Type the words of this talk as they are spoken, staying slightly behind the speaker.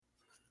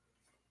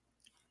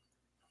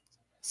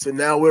So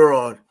now we're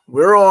on.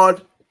 We're on.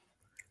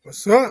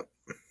 What's up?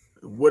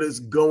 What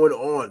is going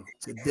on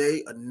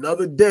today?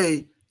 Another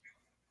day,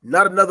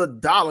 not another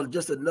dollar,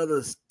 just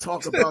another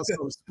talk about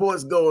some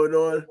sports going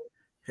on.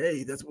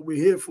 Hey, that's what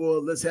we're here for.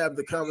 Let's have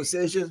the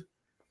conversation.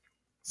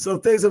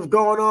 Some things have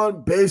gone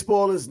on.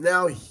 Baseball is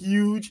now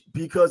huge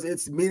because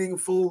it's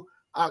meaningful.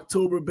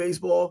 October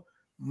baseball,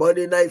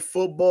 Monday Night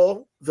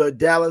Football. The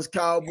Dallas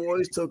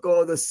Cowboys took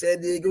on the San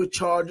Diego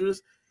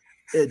Chargers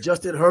and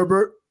Justin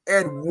Herbert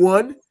and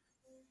won.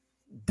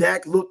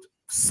 Dak looked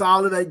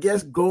solid, I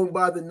guess, going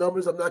by the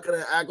numbers. I'm not going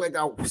to act like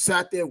I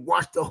sat there and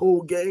watched the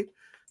whole game,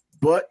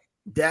 but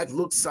Dak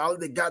looked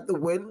solid. They got the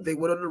win. They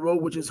went on the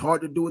road, which is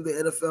hard to do in the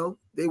NFL.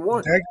 They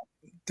won.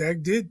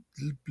 Dak did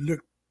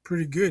look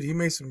pretty good. He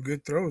made some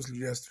good throws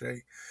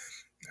yesterday.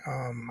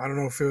 I don't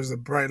know if it was the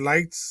bright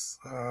lights.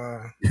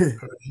 Or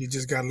he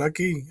just got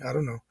lucky. I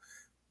don't know,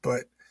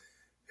 but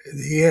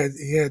he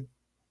had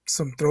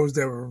some throws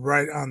that were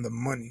right on the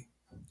money.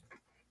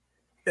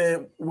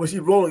 And was he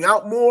rolling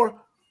out more,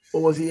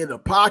 or was he in the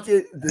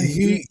pocket?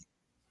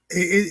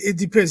 It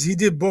depends. He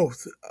did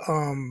both.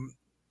 So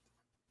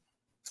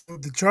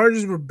the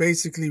Chargers were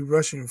basically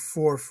rushing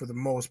four for the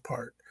most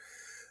part.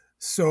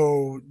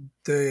 So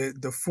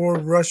the four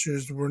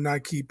rushers were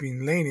not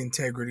keeping lane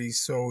integrity,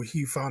 so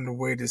he found a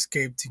way to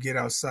escape to get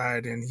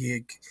outside, and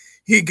he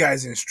had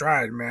guys in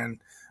stride, man,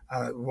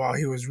 while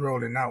he was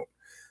rolling out.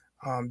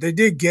 They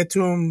did get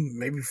to him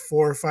maybe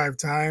 4 or 5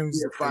 times.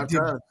 Yeah, five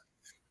times.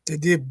 They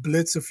did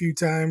blitz a few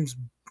times,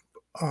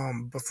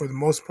 but for the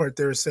most part,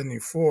 they were sending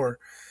four,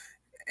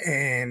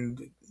 and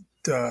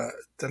the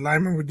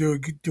linemen were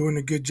doing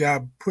a good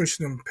job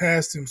pushing him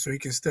past him so he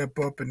can step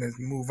up and then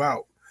move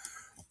out.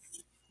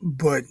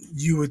 But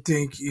you would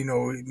think,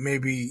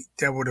 maybe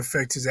that would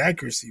affect his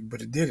accuracy,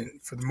 but it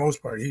didn't. For the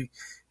most part, he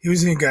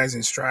was hitting guys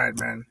in stride,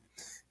 man.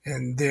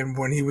 And then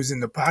when he was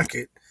in the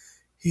pocket,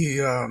 he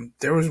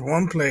there was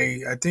one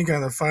play, I think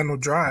on the final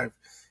drive,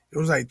 it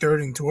was like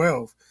 3rd and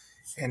 12,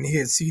 and he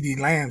hit CeeDee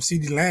Lamb.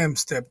 CeeDee Lamb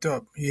stepped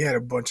up. He had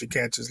a bunch of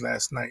catches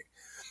last night,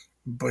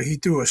 but he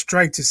threw a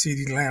strike to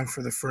CeeDee Lamb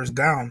for the first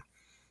down.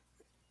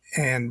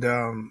 And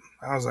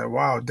I was like,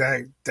 wow,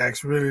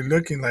 Dak's really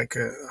looking like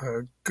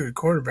a good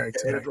quarterback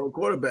tonight. NFL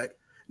quarterback.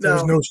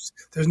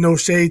 There's no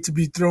shade to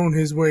be thrown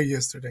his way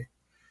yesterday.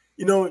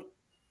 I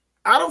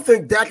don't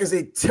think Dak is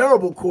a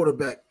terrible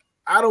quarterback.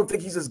 I don't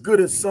think he's as good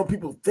as some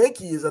people think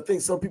he is. I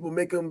think some people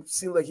make him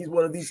seem like he's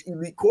one of these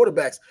elite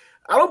quarterbacks.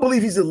 I don't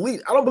believe he's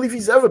elite. I don't believe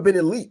he's ever been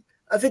elite.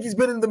 I think he's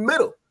been in the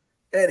middle.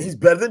 And he's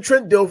better than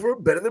Trent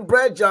Dilfer, better than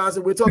Brad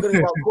Johnson. We're talking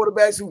about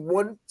quarterbacks who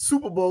won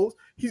Super Bowls.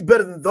 He's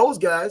better than those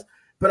guys.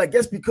 But I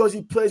guess because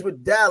he plays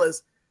with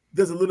Dallas,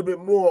 there's a little bit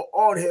more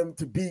on him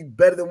to be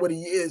better than what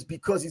he is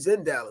because he's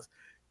in Dallas.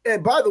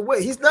 And by the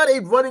way, he's not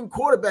a running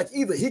quarterback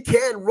either. He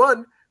can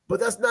run, but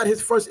that's not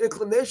his first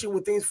inclination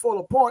when things fall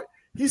apart.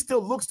 He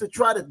still looks to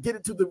try to get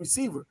it to the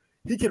receiver.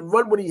 He can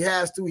run when he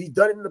has to. He's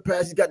done it in the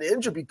past. He's gotten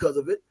injured because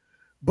of it.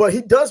 But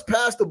he does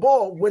pass the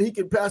ball when he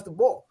can pass the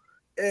ball.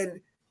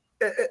 And,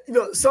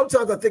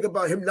 sometimes I think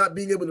about him not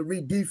being able to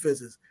read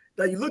defenses.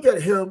 Now, you look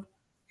at him,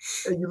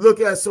 and you look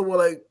at someone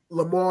like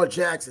Lamar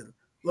Jackson.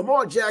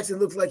 Lamar Jackson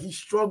looks like he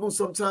struggles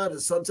sometimes,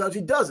 and sometimes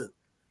he doesn't.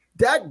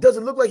 Dak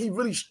doesn't look like he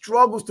really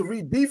struggles to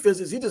read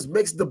defenses. He just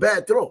makes the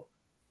bad throw.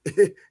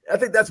 I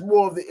think that's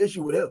more of the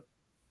issue with him.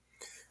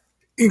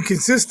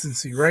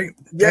 Inconsistency, right?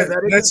 Yeah,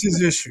 that's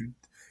his issue.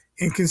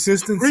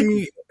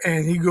 Inconsistency,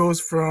 and he goes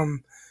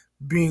from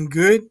being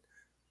good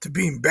to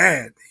being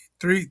bad.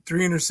 Three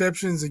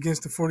interceptions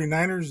against the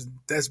 49ers,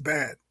 that's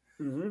bad.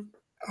 Mm-hmm.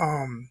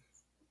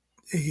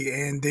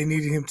 And they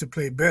needed him to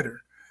play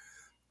better.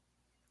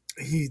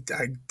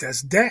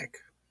 That's Dak.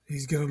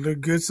 He's gonna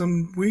look good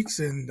some weeks,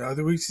 and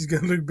other weeks he's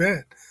gonna look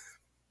bad.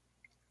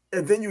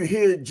 And then you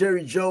hear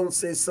Jerry Jones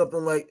say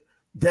something like,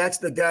 "Dak's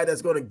the guy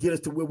that's going to get us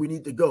to where we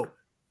need to go."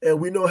 And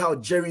we know how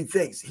Jerry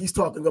thinks. He's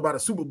talking about a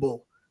Super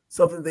Bowl,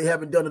 something they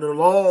haven't done in a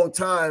long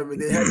time.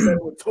 And they had done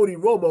with Tony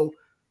Romo,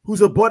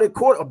 who's a better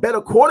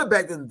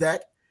quarterback than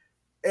Dak.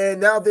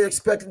 And now they're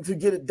expecting to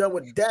get it done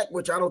with Dak,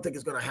 which I don't think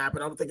is going to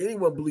happen. I don't think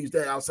anyone believes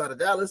that outside of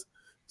Dallas.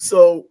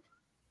 So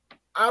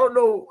I don't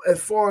know as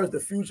far as the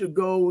future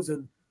goes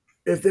and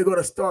if they're going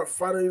to start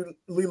finally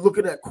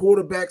looking at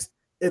quarterbacks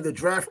in the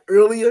draft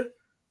earlier.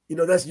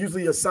 That's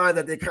usually a sign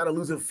that they're kind of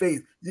losing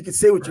faith. You can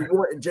say what you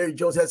want, and Jerry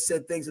Jones has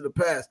said things in the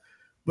past.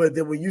 But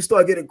then when you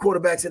start getting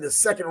quarterbacks in the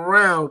second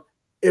round,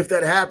 if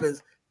that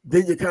happens,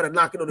 then you're kind of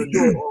knocking on the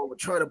door or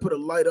trying to put a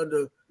light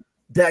under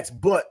Dak's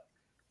butt.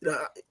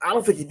 I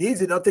don't think he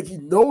needs it. I don't think he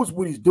knows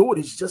what he's doing.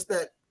 He's just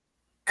that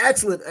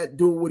excellent at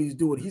doing what he's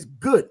doing. He's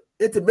good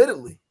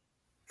intermittently.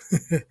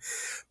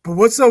 But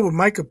what's up with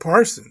Micah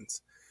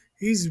Parsons?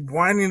 He's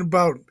whining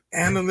about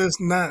analysts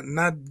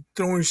not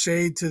throwing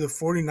shade to the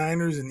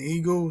 49ers and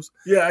Eagles.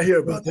 Yeah, I hear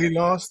about that. They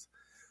lost.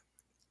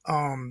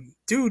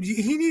 Dude,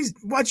 he needs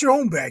watch your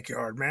own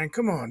backyard, man.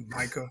 Come on,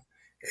 Micah.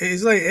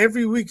 It's like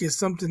every week is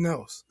something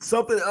else.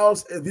 Something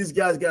else, and these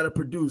guys got to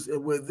produce.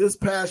 And with this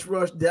pass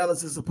rush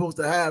Dallas is supposed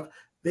to have,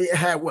 they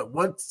had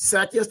one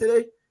sack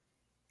yesterday.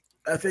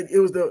 I think it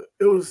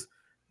was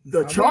The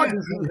I mean,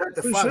 Chargers I'm had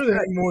the pretty five sure they sack.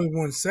 had more than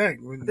one sack.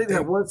 I think they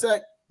had one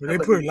sack. But I they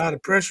might be put a lot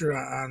of pressure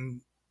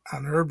on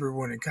Herbert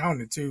when it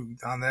counted too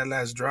on that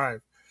last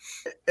drive.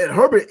 and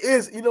Herbert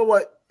is, you know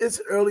what?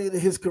 It's early in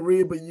his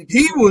career, but you can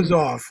He see was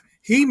off.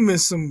 He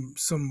missed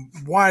some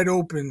wide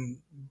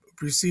open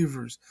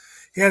receivers.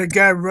 He had a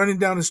guy running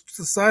down the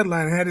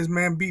sideline, had his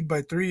man beat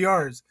by 3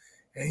 yards,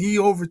 and he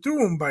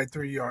overthrew him by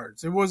 3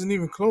 yards. It wasn't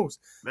even close.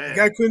 The man.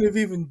 guy couldn't have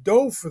even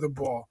dove for the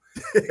ball.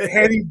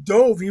 Had he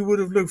dove, he would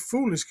have looked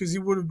foolish because he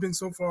would have been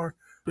so far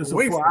Been so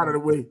away far out from of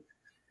him. the way.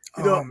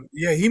 You know,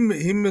 Yeah, he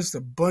missed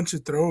a bunch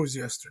of throws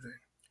yesterday.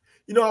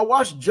 I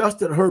watched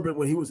Justin Herbert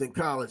when he was in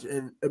college,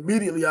 and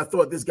immediately I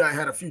thought this guy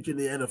had a future in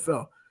the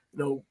NFL.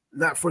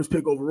 Not first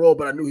pick overall,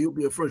 but I knew he would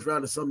be a first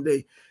rounder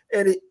someday.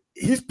 And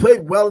he's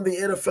played well in the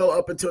NFL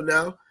up until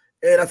now,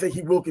 and I think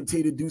he will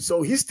continue to do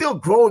so. He's still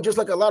growing, just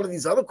like a lot of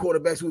these other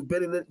quarterbacks who've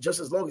been in it just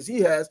as long as he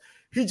has.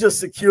 He just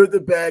secured the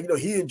bag.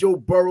 He and Joe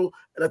Burrow,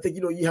 and I think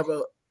you have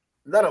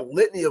not a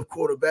litany of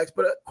quarterbacks,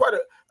 but quite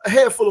a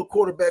handful of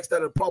quarterbacks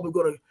that are probably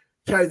going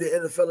to carry the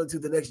NFL into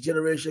the next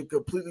generation,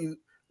 completely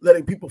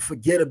letting people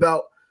forget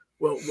about,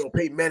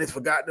 Peyton Manning's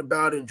forgotten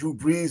about, and Drew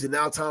Brees, and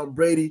now Tom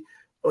Brady.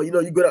 Or, you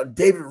go down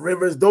David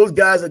Rivers. Those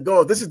guys are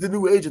gone. This is the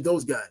new age of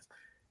those guys.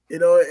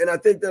 And I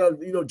think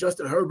that,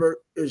 Justin Herbert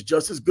is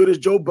just as good as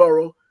Joe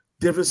Burrow,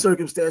 different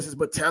circumstances,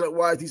 but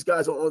talent-wise, these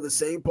guys are on the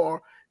same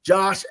par.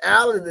 Josh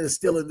Allen is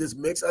still in this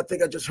mix. I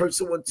think I just heard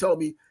someone tell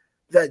me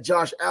that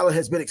Josh Allen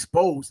has been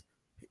exposed.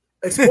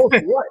 Exposed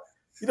to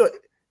what?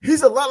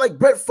 He's a lot like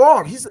Brett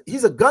Favre.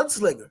 He's a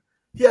gunslinger.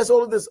 He has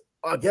all of this,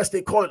 I guess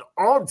they call it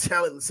arm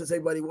talent, since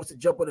everybody wants to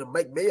jump on the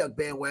Mike Mayock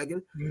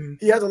bandwagon.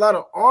 He has a lot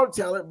of arm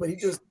talent, but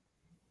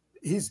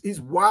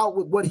he's wild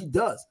with what he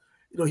does.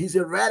 He's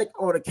erratic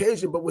on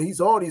occasion, but when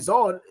he's on, he's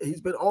on. He's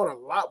been on a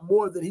lot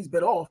more than he's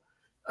been off.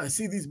 I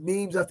see these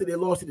memes after they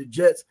lost to the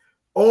Jets.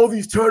 All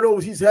these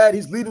turnovers he's had.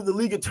 He's leading the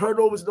league in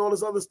turnovers and all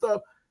this other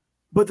stuff.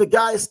 But the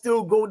guy is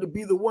still going to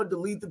be the one to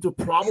lead them to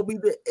probably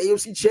the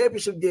AFC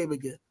Championship game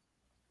again.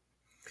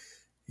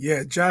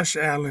 Yeah, Josh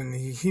Allen,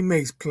 he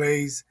makes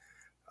plays,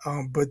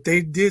 but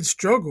they did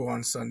struggle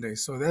on Sunday.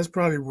 So that's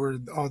probably where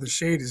all the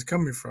shade is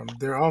coming from.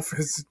 Their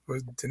offense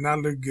did not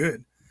look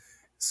good.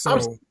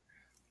 So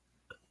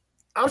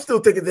I'm still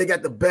thinking they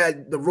got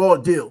the raw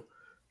deal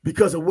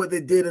because of what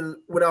they did and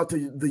went out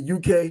to the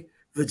UK.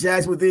 The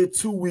Jags were there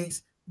 2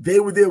 weeks. They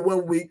were there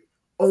 1 week.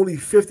 Only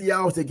 50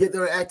 hours to get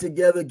their act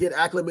together, get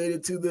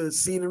acclimated to the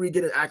scenery,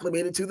 get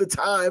acclimated to the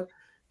time.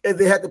 And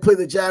they had to play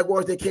the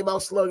Jaguars. They came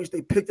out sluggish.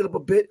 They picked it up a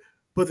bit,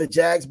 but the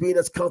Jags being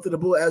as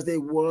comfortable as they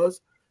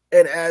was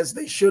and as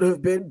they should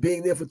have been,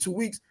 being there for 2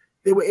 weeks,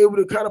 they were able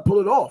to kind of pull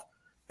it off.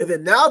 And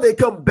then now they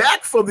come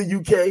back from the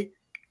UK,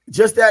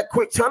 just that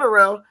quick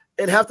turnaround,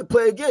 and have to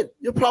play again.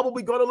 You're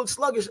probably going to look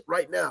sluggish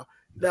right now.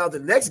 Now, the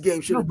next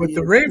game should be. But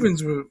the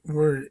Ravens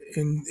were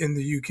in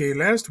the UK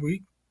last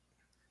week.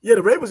 Yeah,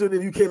 the Ravens were in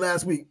the UK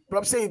last week. But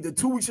I'm saying the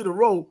 2 weeks in a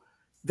row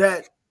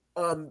that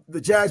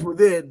the Jags were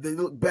there, they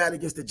looked bad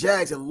against the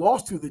Jags and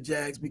lost to the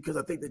Jags because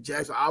I think the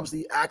Jags are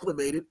obviously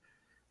acclimated,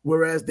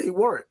 whereas they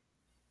weren't.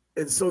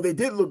 And so they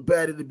did look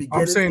bad in the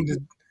beginning. I'm saying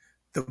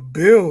the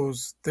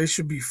Bills, they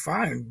should be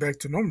fine, back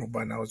to normal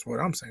by now is what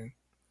I'm saying.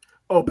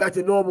 Oh, back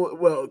to normal.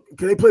 Well,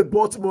 can they play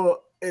Baltimore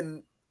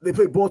in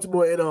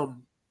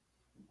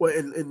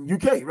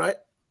UK, right?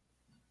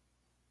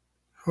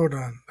 Hold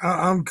on.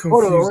 I'm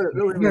confused.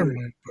 Never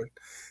mind.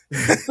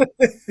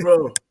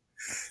 Bro,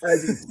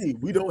 as you see,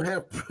 we don't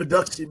have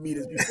production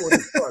meetings before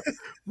this starts.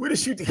 We're the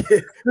shoot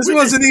together. This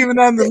wasn't even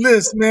on the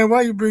list, man.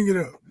 Why you bring it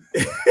up?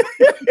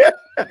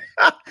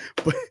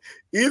 But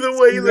either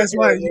way, that's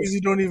why I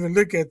usually don't even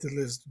look at the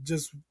list.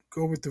 Just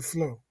go with the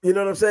flow. You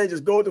know what I'm saying?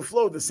 Just go with the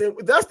flow. The same.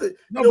 That's the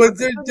but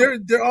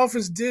their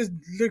offense did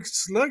look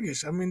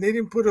sluggish. I mean, they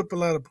didn't put up a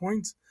lot of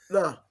points.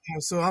 Nah.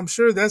 So I'm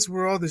sure that's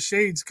where all the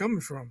shade's coming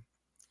from.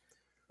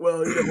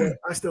 Well, you know what?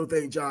 I still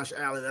think Josh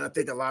Allen, and I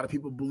think a lot of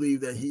people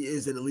believe that he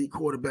is an elite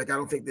quarterback. I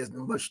don't think there's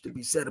much to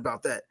be said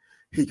about that.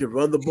 He can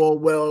run the ball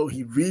well.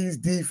 He reads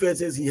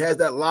defenses. He has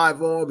that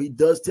live arm. He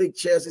does take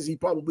chances he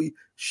probably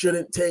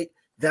shouldn't take.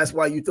 That's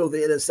why you throw the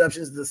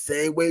interceptions the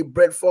same way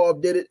Brett Favre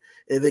did it.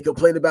 And they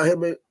complained about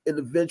him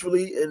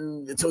eventually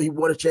until he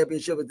won a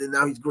championship, and then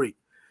now he's great.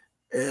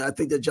 And I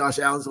think that Josh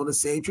Allen's on the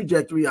same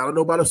trajectory. I don't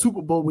know about a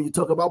Super Bowl when you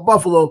talk about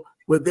Buffalo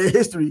with their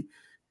history,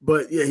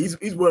 but yeah,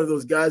 he's one of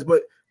those guys.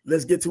 But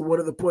let's get to one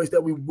of the points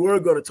that we were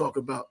going to talk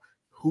about.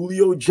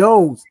 Julio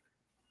Jones,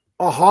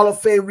 a Hall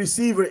of Fame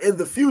receiver in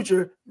the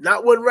future,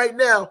 not one right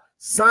now,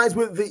 signs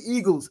with the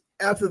Eagles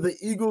after the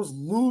Eagles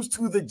lose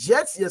to the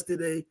Jets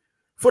yesterday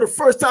for the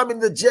first time in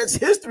the Jets'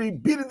 history,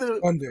 beating the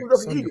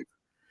Eagles.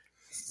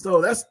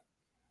 So it's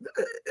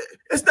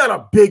not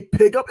a big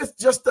pickup. It's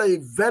just a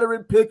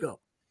veteran pickup.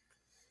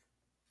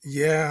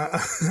 Yeah,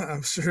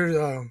 I'm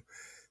sure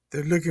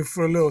they're looking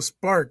for a little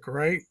spark,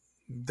 right?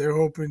 They're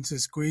hoping to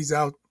squeeze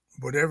out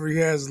whatever he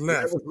has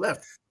left.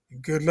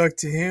 Good luck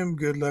to him.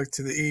 Good luck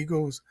to the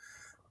Eagles.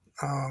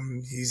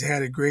 He's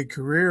had a great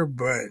career,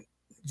 but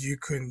you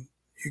can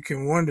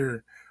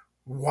wonder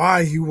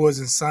why he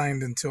wasn't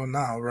signed until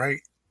now, right?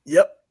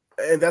 Yep.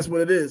 and that's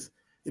what it is.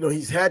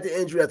 He's had the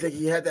injury. I think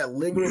he had that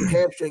lingering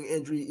hamstring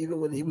injury even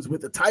when he was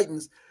with the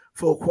Titans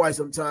for quite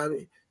some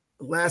time.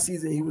 Last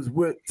season, he was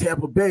with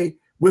Tampa Bay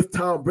with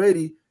Tom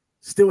Brady,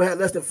 still had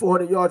less than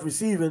 400 yards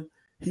receiving.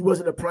 He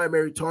wasn't a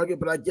primary target,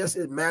 but I guess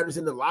it matters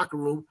in the locker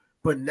room.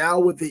 But now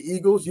with the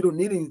Eagles, you don't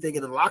need anything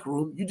in the locker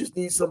room. You just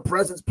need some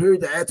presence,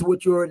 period, to add to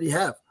what you already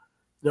have.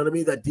 You know what I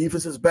mean? That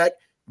defense is back.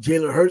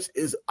 Jalen Hurts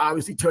is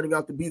obviously turning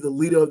out to be the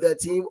leader of that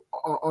team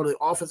on the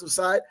offensive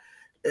side.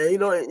 And,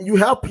 you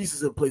have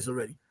pieces in place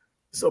already.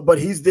 So, but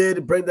he's there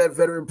to bring that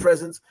veteran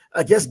presence.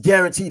 I guess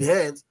guaranteed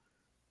hands.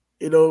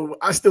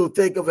 I still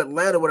think of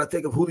Atlanta when I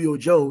think of Julio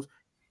Jones.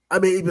 I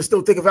mean, even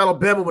still think of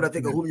Alabama when I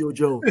think of Julio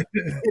Jones.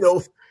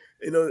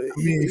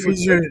 If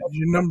he's your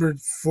number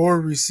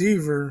 4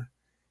 receiver,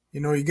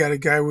 you got a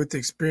guy with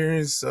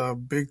experience,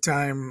 big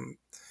time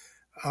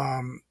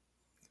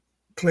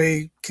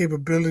play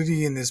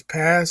capability in his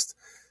past.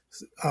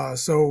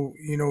 So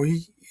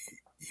he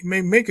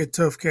may make a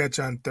tough catch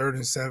on 3rd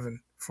and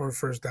 7 for a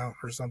first down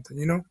or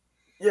something.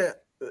 Yeah.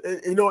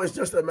 It's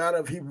just a matter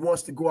of he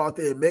wants to go out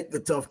there and make the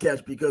tough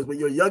catch, because when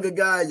you're a younger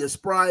guy, you're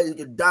spry, you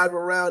can dive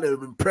around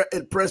and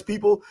impress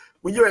people.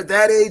 When you're at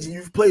that age and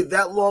you've played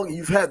that long and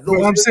you've had those.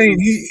 Well, I'm saying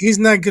he's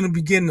not going to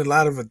be getting a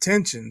lot of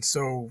attention.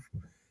 So,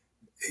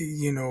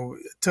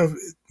 tough.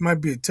 It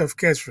might be a tough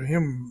catch for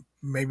him,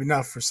 maybe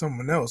not for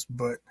someone else,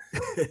 but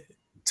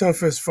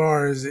tough as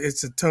far as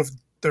it's a tough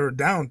 3rd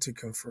down to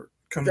convert.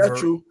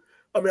 That's true.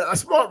 I mean, a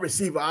smart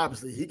receiver,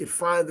 obviously, he can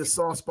find the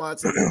soft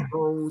spots in the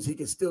zones. He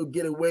can still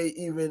get away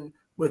even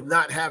with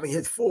not having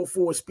his full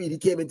force speed he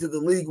came into the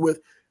league with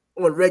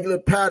on regular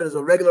patterns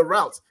or regular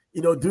routes.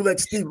 Do like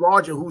Steve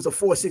Largent, who's a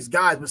 4.6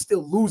 guy, but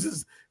still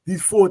loses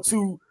these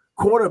 4.2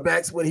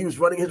 cornerbacks when he was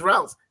running his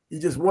routes. You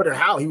just wonder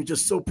how. He was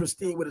just so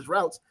pristine with his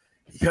routes.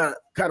 He kind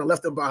of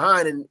left them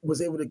behind and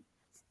was able to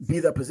be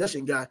that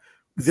possession guy.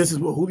 This is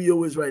what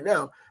Julio is right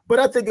now. But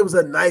I think it was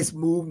a nice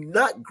move,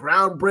 not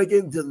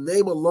groundbreaking. The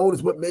name alone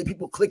is what made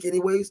people click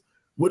anyways.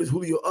 What is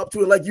Julio up to?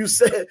 And like you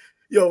said,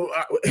 no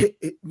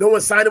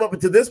one signed him up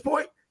until this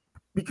point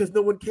because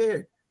no one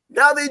cared.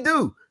 Now they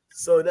do.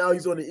 So now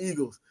he's on the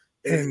Eagles.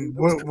 And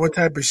what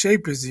type of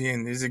shape is he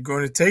in? Is it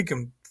going to take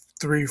him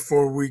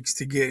 3-4 weeks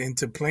to get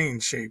into playing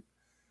shape?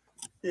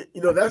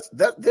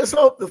 There's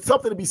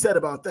something to be said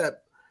about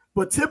that.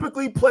 But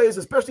typically players,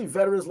 especially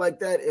veterans like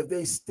that, if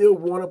they still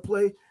want to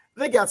play,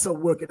 they got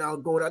some working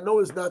out going. I know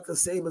it's not the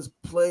same as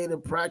playing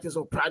in practice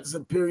or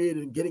practicing period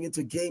and getting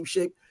into game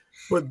shape,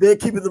 but they're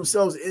keeping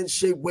themselves in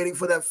shape, waiting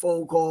for that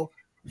phone call.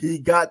 He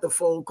got the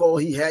phone call.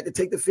 He had to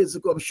take the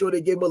physical. I'm sure they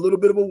gave him a little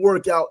bit of a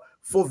workout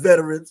for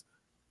veterans,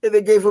 and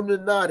they gave him the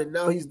nod. And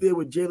now he's there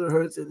with Jalen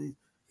Hurts. And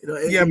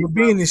but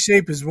being in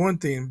shape is one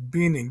thing.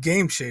 Being in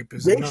game shape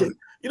is another. Shape.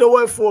 You know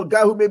what? For a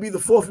guy who may be the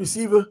 4th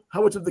receiver,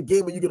 how much of the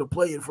game are you going to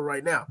play in for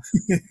right now?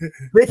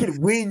 They can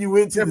wean you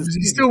into this.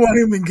 You still want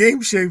him in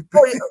game shape.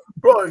 Oh, yeah.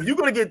 Bro, if you're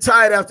going to get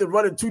tired after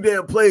running 2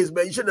 damn plays,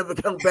 man, you should never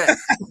come back.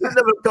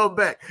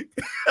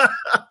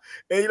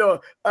 And,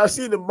 I've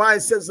seen the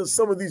mindsets of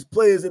some of these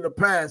players in the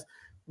past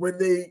when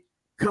they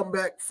come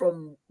back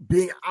from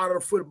being out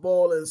of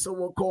football and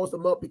someone calls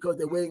them up because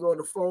they're waiting at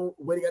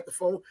the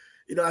phone.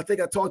 I think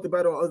I talked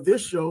about it on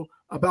this show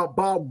about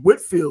Bob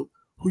Whitfield,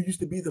 who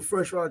used to be the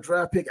 1st-round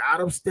draft pick out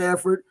of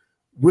Stanford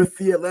with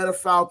the Atlanta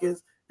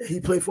Falcons. And he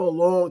played for a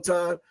long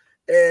time.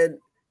 And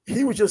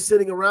he was just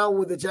sitting around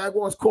when the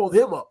Jaguars called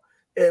him up.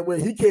 And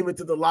when he came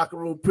into the locker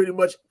room pretty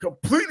much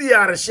completely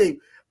out of shape,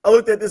 I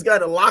looked at this guy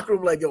in the locker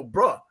room like, yo,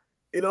 bro.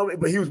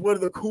 But he was one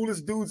of the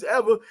coolest dudes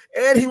ever.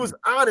 And he was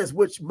honest,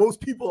 which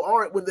most people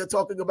aren't when they're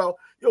talking about,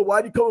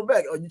 why are you coming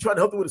back? Are you trying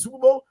to help them with a Super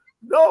Bowl?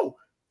 No.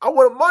 I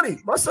wanted money.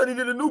 My son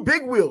needed a new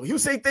big wheel. He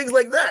would say things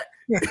like that.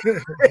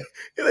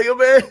 He's like, yo,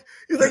 man.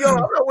 He's like, yo, I'm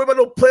not worried about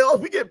no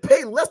playoffs. We get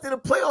paid less than the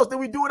playoffs than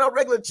we do in our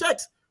regular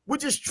checks,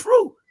 which is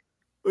true.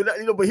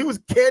 But he was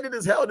candid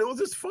as hell, and it was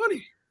just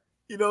funny.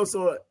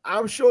 So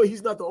I'm sure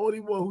he's not the only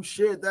one who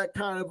shared that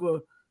kind of a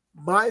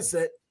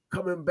mindset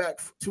coming back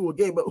to a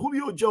game. But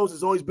Julio Jones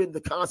has always been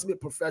the consummate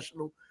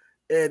professional,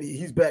 and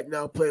he's back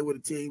now playing with a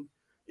team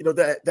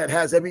that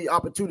has every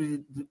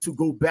opportunity to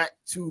go back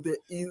to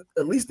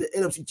at least the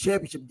NFC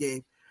Championship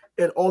game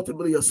and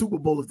ultimately a Super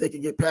Bowl if they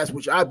can get past,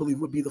 which I believe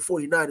would be the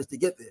 49ers to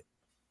get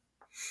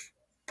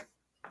there.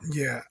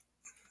 Yeah,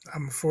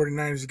 I'm a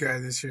 49ers guy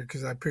this year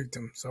because I picked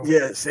them. So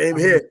yeah, same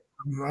here.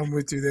 I'm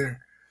with you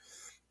there.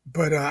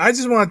 But I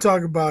just want to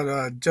talk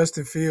about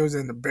Justin Fields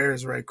and the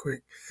Bears right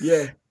quick.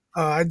 Yeah.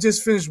 I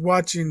just finished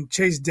watching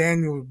Chase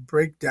Daniel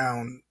break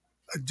down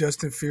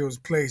Justin Fields'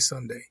 play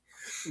Sunday.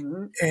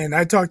 Mm-hmm. And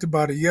I talked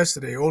about it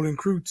yesterday. Olin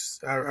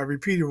Kreutz, I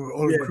repeated what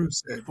Olin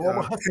Kreutz said.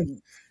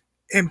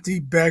 Empty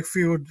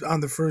backfield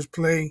on the first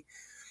play.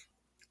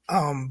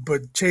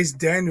 But Chase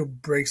Daniel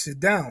breaks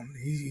it down.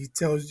 He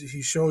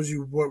shows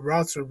you what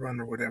routes are run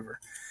or whatever.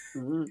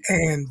 Mm-hmm.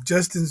 And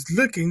Justin's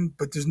looking,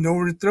 but there's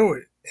nowhere to throw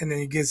it. And then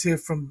he gets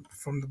hit from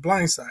the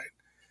blind side.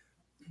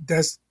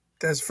 That's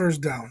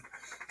first down.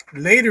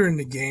 Later in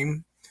the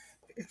game,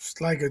 it's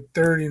like a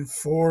 3rd and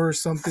 4 or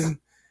something.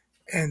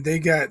 and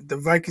the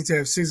Vikings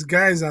have 6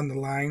 guys on the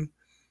line,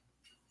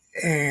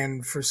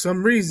 and for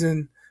some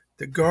reason,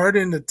 the guard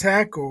and the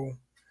tackle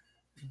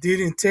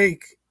didn't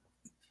take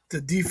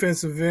the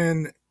defensive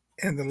end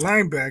and the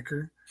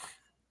linebacker.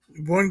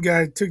 One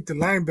guy took the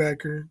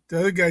linebacker, the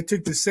other guy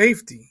took the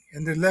safety,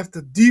 and they left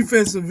the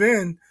defensive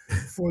end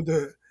for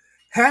the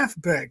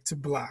halfback to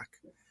block.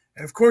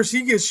 And of course,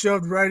 he gets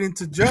shoved right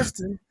into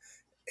Justin,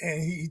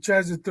 and he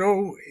tries to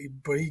throw,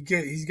 but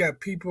he's got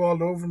people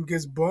all over him,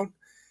 gets bumped,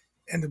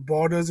 and the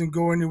ball doesn't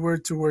go anywhere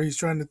to where he's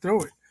trying to throw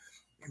it.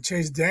 And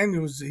Chase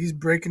Daniels, he's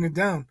breaking it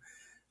down.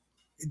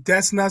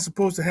 That's not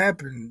supposed to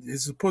happen.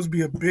 It's supposed to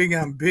be a big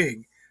on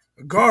big.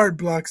 A guard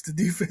blocks the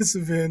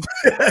defensive end.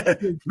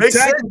 The Makes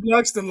sense. tackle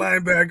blocks the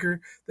linebacker.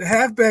 The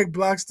halfback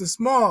blocks the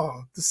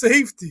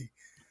safety.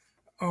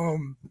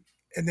 And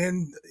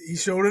then he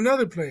showed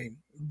another play.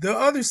 The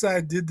other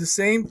side did the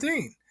same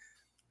thing,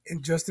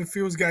 and Justin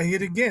Fields got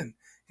hit again.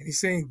 And he's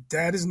saying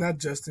that is not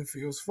Justin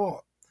Fields'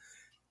 fault.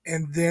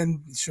 And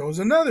then shows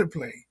another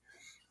play.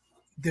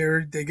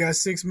 They got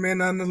 6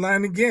 men on the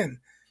line again,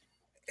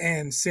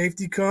 and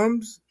safety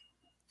comes.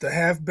 The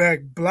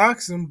halfback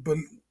blocks him, but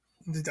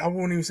I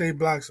won't even say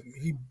blocks him.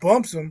 He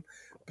bumps him,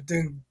 but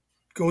then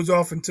goes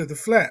off into the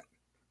flat.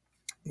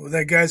 Well,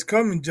 that guy's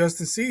coming.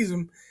 Justin sees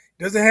him.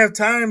 Doesn't have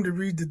time to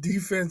read the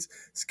defense,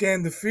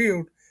 scan the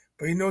field,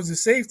 but he knows the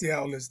safety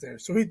outlet's there.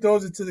 So he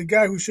throws it to the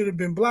guy who should have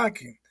been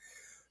blocking.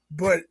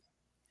 But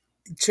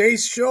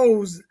Chase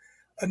shows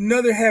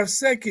another half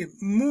second.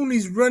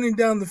 Mooney's running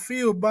down the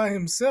field by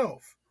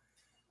himself.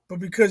 But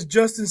because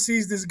Justin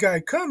sees this guy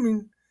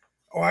coming,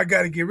 I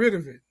got to get rid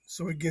of it.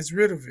 So he gets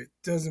rid of it.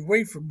 Doesn't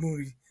wait for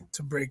Mooney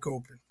to break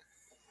open.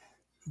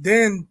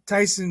 Then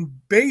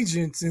Tyson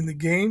Bagent's in the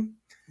game.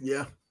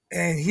 Yeah.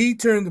 And he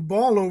turned the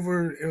ball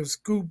over. It was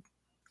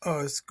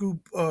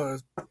scoop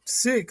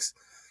 6.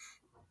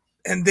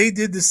 And they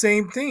did the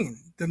same thing.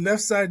 The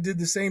left side did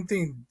the same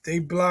thing. They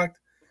blocked,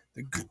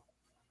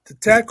 the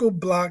tackle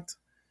blocked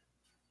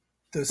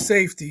the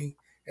safety,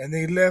 and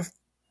they left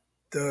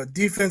the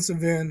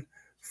defensive end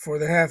for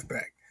the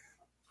halfback.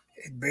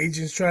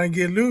 Bagent's trying to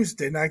get loose.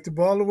 They knocked the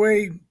ball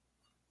away.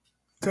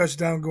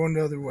 Touchdown going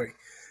the other way.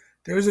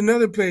 There was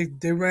another play.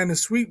 They ran a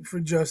sweep for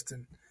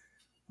Justin.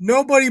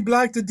 Nobody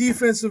blocked the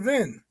defensive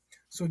end.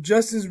 So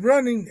Justin's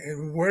running,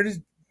 and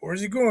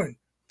where's he going?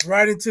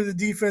 Right into the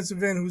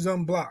defensive end who's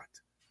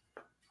unblocked.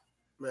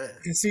 Man.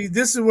 And see,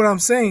 this is what I'm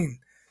saying.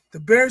 The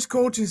Bears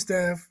coaching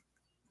staff,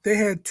 they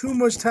had too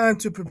much time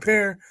to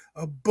prepare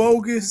a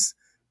bogus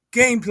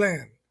game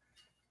plan.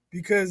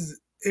 Because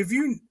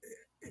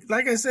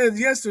like I said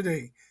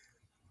yesterday,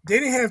 they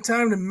didn't have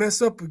time to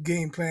mess up a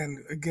game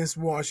plan against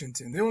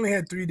Washington. They only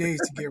had 3 days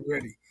to get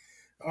ready.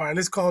 All right,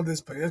 let's call this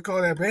play. Let's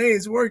call that play. Hey,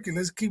 it's working.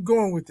 Let's keep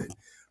going with it.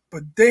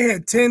 But they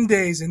had 10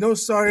 days, and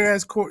those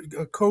sorry-ass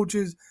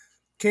coaches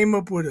came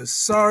up with a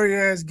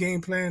sorry-ass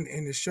game plan,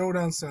 and it showed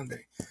on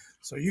Sunday.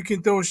 So you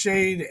can throw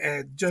shade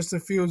at Justin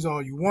Fields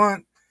all you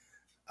want.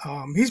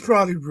 He's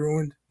probably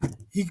ruined.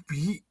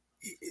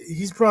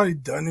 He's probably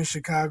done in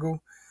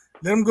Chicago.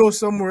 Let him go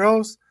somewhere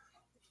else.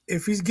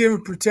 If he's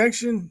given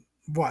protection,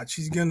 watch.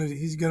 He's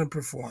gonna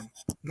perform.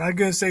 I'm not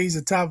gonna say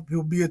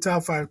he'll be a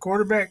top 5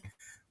 quarterback,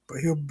 but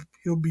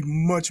he'll be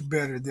much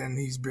better than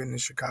he's been in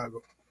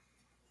Chicago.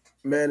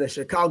 Man, and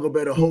Chicago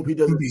better hope he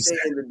doesn't stay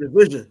in the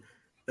division.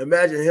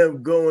 Imagine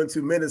him going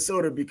to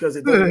Minnesota because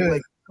it doesn't look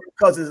like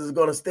Cousins is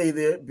going to stay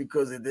there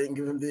because they didn't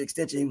give him the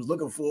extension he was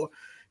looking for.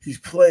 He's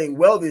playing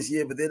well this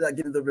year, but they're not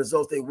getting the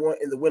results they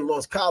want in the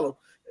win-loss column.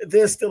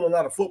 There's still a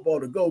lot of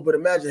football to go, but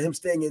imagine him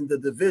staying in the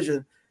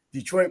division.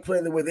 Detroit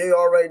playing the way they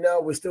are right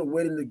now. We're still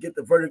waiting to get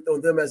the verdict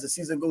on them as the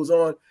season goes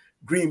on.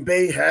 Green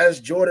Bay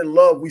has Jordan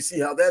Love. We see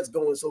how that's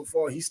going so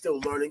far. He's still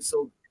learning,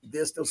 so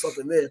there's still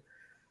something there.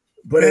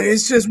 But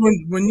it's just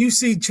when you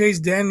see Chase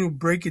Daniel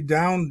break it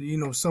down,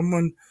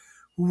 someone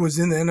who was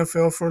in the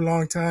NFL for a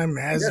long time,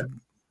 has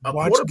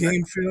watched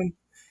game film,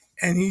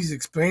 and he's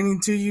explaining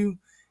to you,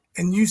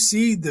 and you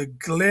see the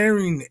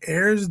glaring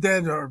errors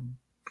that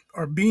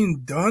are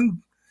being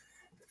done.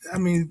 I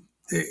mean,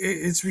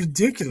 it's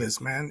ridiculous,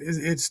 man.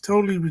 It's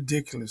totally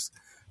ridiculous.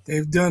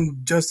 They've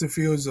done Justin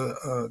Fields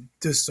a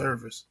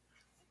disservice.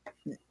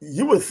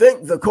 You would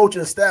think the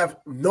coaching staff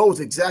knows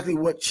exactly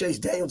what Chase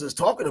Daniels is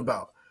talking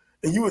about.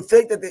 And you would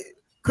think that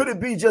could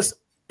it be just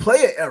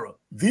player error?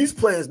 These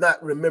players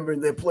not remembering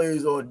their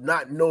plays or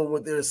not knowing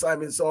what their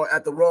assignments are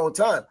at the wrong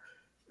time.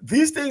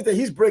 These things that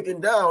he's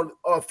breaking down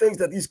are things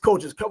that these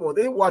coaches, come on,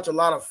 they watch a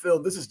lot of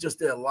film. This is just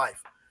their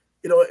life.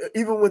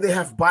 Even when they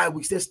have bye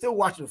weeks, they're still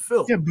watching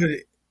film. Yeah, but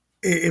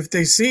if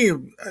they see it,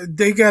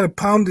 they got to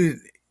pound it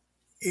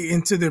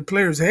into their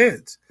players'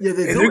 heads. Yeah,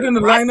 they're going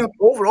to line up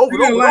over. They're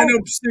going to line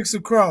up 6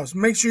 across.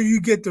 Make sure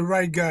you get the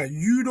right guy.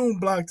 You don't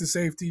block the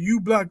safety. You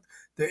block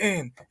the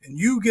end, and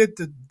you get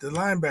the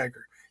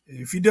linebacker.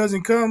 If he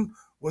doesn't come,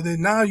 well,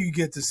 then now you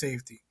get the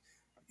safety.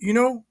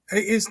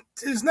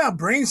 It's not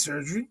brain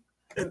surgery.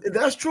 And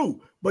that's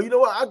true. But you know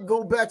what? I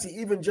go back to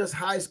even just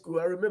high school.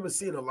 I remember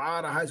seeing a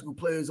lot of high school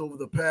players over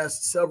the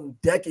past several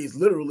decades,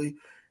 literally.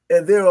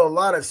 And there are a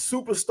lot of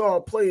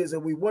superstar players,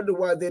 and we wonder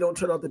why they don't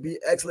turn out to be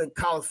excellent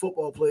college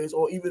football players,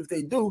 or even if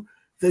they do,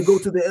 they go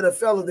to the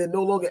NFL and they're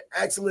no longer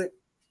excellent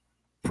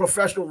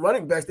professional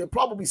running backs. They're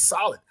probably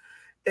solid.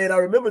 And I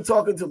remember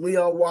talking to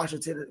Leon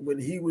Washington when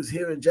he was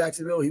here in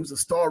Jacksonville. He was a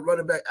star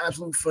running back,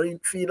 absolute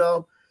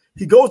phenom.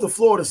 He goes to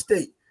Florida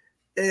State.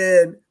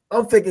 And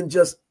I'm thinking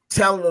just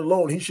talent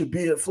alone, he should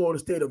be at Florida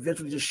State,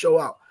 eventually just show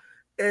out.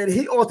 And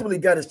he ultimately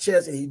got his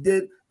chance, and he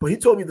did. But he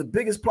told me the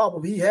biggest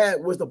problem he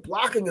had was the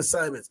blocking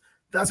assignments.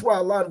 That's why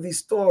a lot of these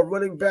star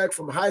running backs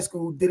from high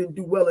school didn't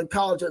do well in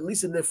college, at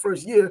least in their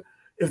first year.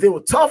 If they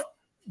were tough,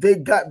 they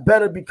got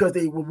better because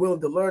they were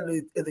willing to learn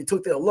and they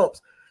took their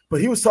lumps. But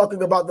he was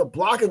talking about the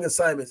blocking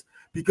assignments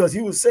because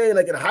he was saying,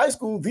 like in high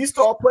school, these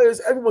star players,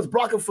 everyone's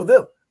blocking for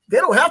them. They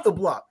don't have to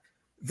block.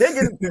 They're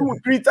getting 2,000 or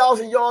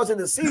 3,000 yards in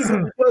the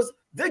season because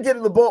they're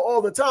getting the ball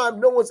all the time.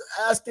 No one's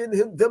asking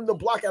them to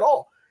block at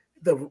all.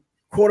 The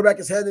quarterback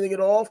is handing it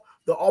off.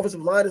 The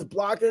offensive line is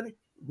blocking.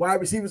 Wide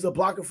receivers are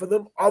blocking for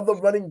them. Other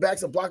running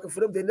backs are blocking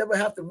for them. They never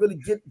have to really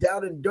get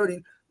down and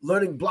dirty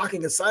learning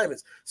blocking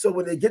assignments. So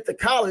when they get to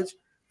college,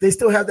 they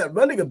still have that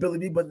running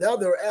ability, but now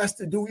they're asked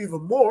to do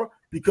even more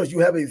because you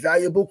have a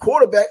valuable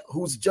quarterback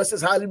who's just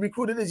as highly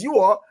recruited as you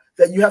are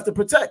that you have to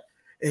protect.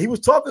 And he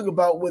was talking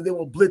about when there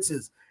were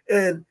blitzes,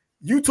 and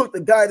you took the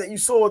guy that you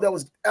saw that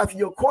was after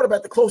your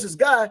quarterback, the closest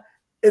guy,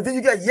 and then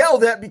you got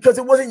yelled at because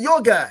it wasn't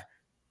your guy.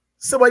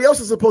 Somebody else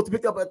is supposed to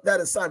pick up that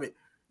assignment.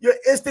 Your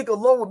instinct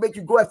alone would make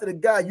you go after the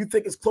guy you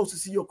think is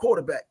closest to your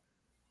quarterback.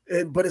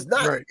 But it's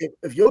not. Right.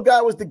 If your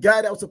guy was the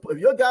guy that was, if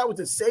your guy was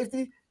the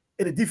safety,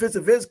 and the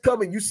defensive ends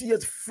come and you see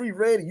it's free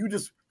reign and you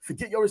just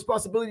forget your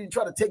responsibility and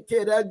try to take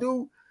care of that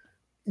dude,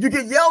 you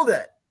get yelled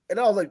at. And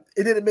I was like,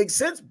 it didn't make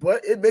sense,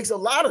 but it makes a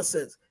lot of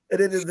sense. And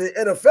then in the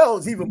NFL,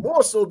 it's even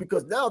more so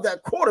because now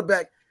that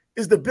quarterback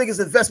is the biggest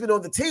investment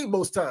on the team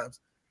most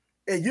times.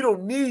 And you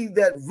don't need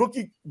that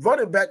rookie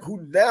running back who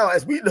now,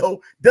 as we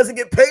know, doesn't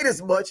get paid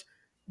as much,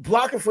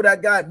 blocking for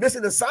that guy,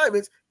 missing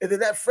assignments, and then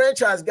that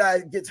franchise guy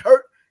gets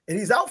hurt and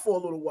he's out for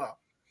a little while,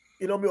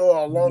 you know what I mean, or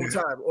a long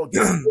time, or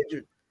gets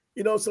injured.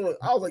 You know, so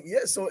I was like,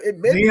 yeah, so it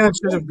made Leon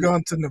should have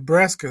gone to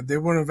Nebraska. They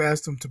wouldn't have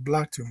asked him to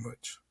block too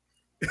much.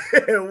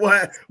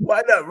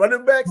 Why not?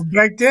 Running backs?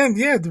 Back then,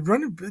 yeah, they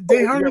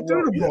hardly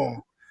threw the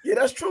ball. Yeah,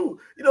 that's true.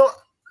 You know,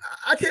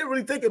 I can't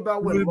really think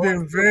about when You'd have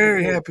been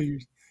very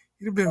happy.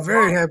 You'd have been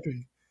very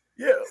happy.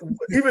 Yeah,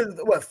 even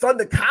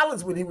Thunder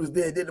Collins when he was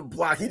there didn't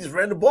block. He just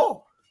ran the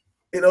ball.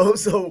 You know,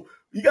 so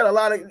you got a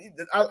lot of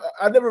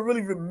I never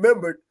really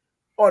remembered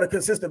on a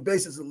consistent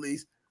basis, at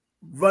least,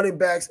 running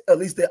backs, at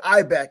least the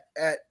I back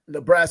at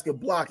Nebraska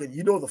blocking.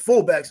 You know, the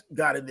fullbacks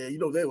got in there. You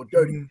know, they were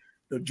dirty.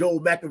 Mm-hmm. Joel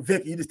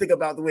McInvicky, you just think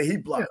about the way he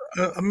blocked.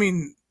 Yeah, I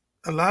mean,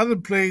 a lot of the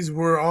plays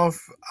were off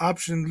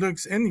option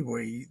looks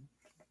anyway.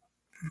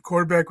 The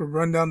quarterback would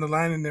run down the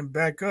line and then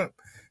back up.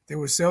 They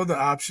would sell the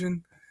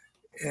option,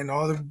 and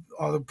all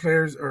the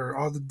players or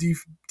all the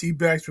D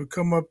backs would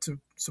come up to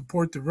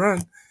support the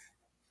run,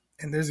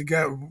 and there's a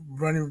guy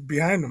running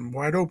behind them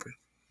wide open.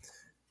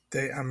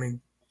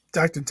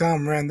 Dr.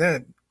 Tom ran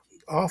that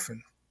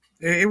often.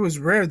 It was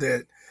rare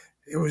that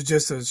it was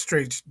just a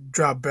straight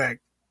drop back,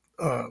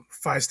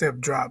 5-step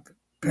drop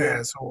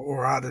pass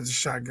or out of the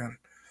shotgun.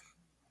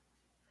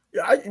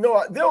 Yeah,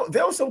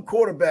 there were some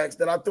quarterbacks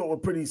that I thought were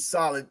pretty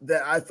solid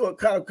that I thought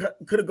kind of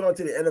could have gone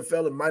to the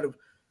NFL and might have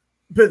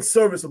been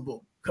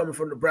serviceable coming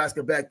from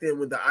Nebraska back then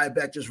when the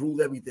I-back just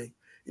ruled everything.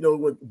 You know,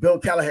 when Bill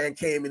Callahan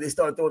came and they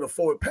started throwing a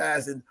forward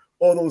pass and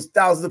all those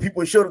thousands of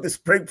people who showed up to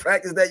spring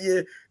practice that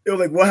year, they were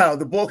like, wow,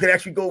 the ball can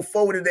actually go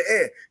forward in the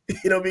air.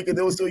 You know what I mean? Because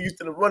they were so used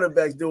to the running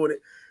backs doing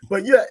it.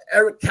 But yeah,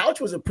 Eric Couch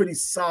was a pretty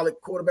solid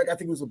quarterback. I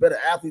think he was a better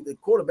athlete than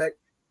quarterback.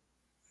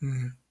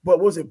 Mm-hmm.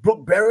 But was it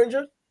Brooke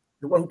Behringer,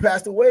 the one who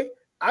passed away?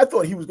 I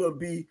thought he was going to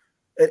be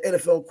an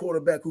NFL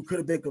quarterback who could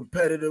have been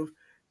competitive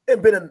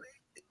and been,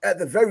 at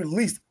the very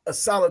least, a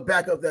solid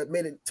backup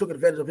that took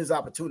advantage of his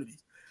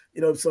opportunities.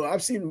 You know, so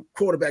I've seen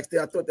quarterbacks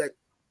there. I thought that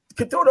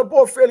could throw the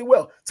ball fairly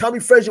well. Tommy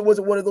Frazier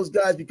wasn't one of those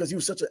guys because he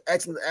was such an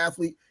excellent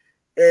athlete,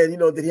 and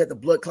that he had the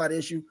blood clot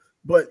issue.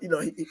 But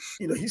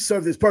he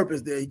served his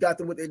purpose there. He got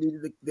them what they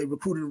needed. They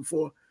recruited him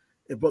for,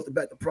 and brought them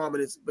back to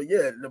prominence. But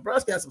yeah,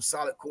 Nebraska has some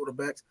solid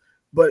quarterbacks.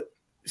 But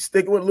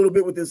sticking with a little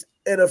bit with this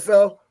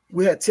NFL,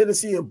 we had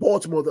Tennessee and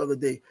Baltimore the other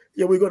day.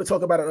 Yeah, we're going to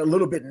talk about it a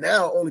little bit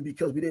now, only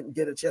because we didn't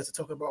get a chance to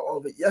talk about all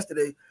of it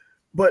yesterday.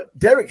 But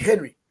Derrick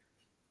Henry,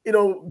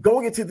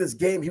 going into this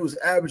game, he was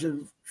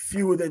averaging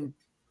fewer than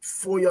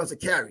 4 yards a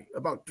carry,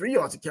 about 3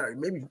 yards a carry,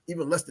 maybe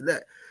even less than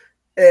that.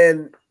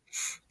 And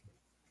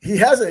he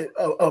has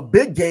a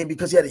big game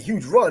because he had a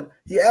huge run.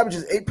 He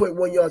averages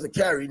 8.1 yards a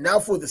carry. Now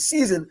for the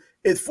season,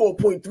 it's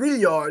 4.3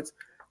 yards.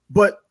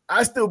 But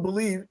I still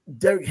believe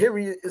Derrick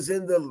Henry is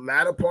in the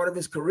latter part of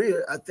his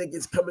career. I think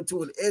it's coming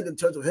to an end in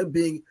terms of him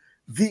being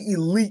the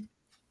elite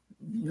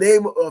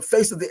name or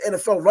face of the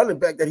NFL running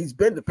back that he's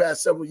been the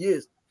past several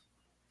years.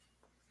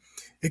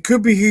 It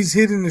could be he's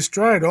hitting his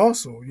stride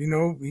also.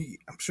 I'm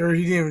sure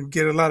he didn't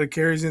get a lot of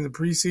carries in the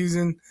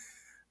preseason.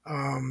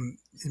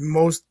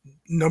 Most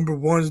number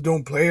ones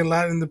don't play a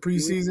lot in the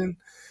preseason.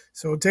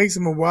 So it takes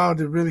them a while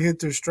to really hit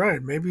their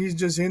stride. Maybe he's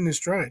just in his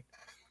stride.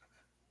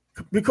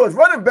 Because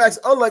running backs,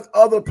 unlike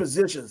other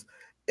positions,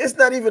 it's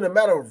not even a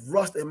matter of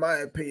rust, in my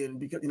opinion.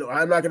 Because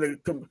I'm not going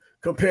to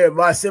compare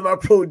my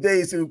semi-pro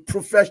days to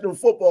professional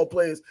football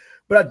players,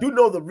 but I do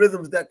know the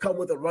rhythms that come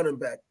with a running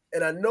back,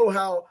 and I know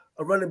how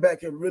a running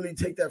back can really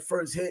take that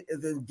first hit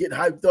and then get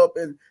hyped up,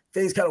 and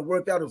things kind of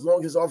work out as long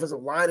as his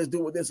offensive line is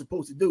doing what they're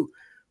supposed to do.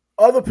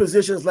 Other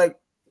positions like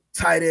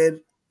tight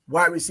end,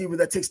 wide receiver,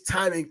 that takes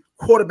timing,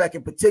 quarterback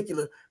in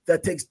particular,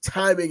 that takes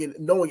timing and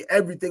knowing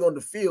everything on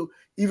the field,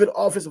 even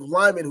offensive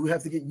linemen who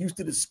have to get used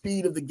to the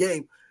speed of the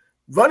game.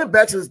 Running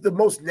backs is the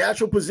most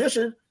natural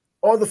position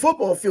on the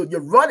football field.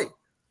 You're running.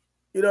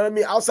 You know what I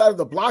mean? Outside of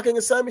the blocking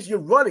assignments, you're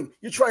running.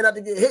 You're trying not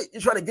to get hit.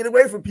 You're trying to get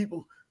away from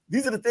people.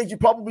 These are the things you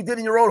probably did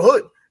in your own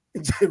hood.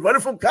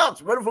 Running from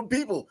cops, running from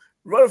people,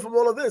 running from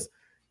all of this.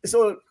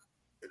 So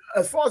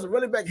as far as the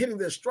running back hitting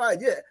their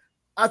stride, yeah,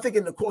 I think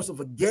in the course of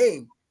a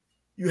game,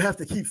 you have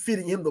to keep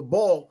feeding him the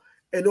ball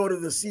in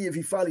order to see if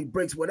he finally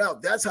breaks one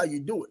out. That's how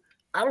you do it.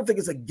 I don't think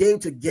it's a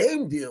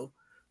game-to-game deal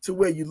to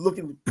where you're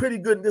looking pretty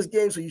good in this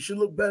game, so you should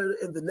look better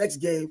in the next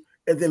game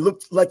and then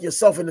look like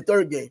yourself in the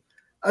third game.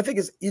 I think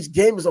each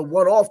game is a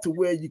one-off to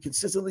where you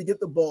consistently get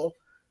the ball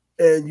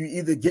and you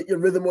either get your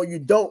rhythm or you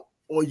don't,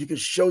 or you can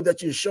show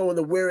that you're showing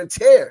the wear and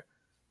tear,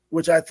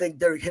 which I think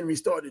Derrick Henry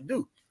started to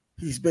do.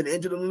 He's been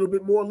injured a little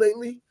bit more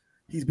lately.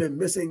 He's been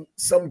missing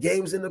some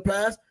games in the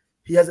past.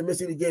 He hasn't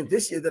missed any games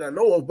this year that I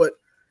know of, but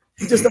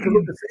he just doesn't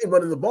look the same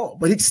running the ball.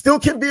 But he still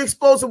can be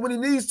explosive when he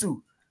needs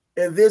to.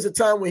 And there's a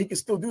time when he can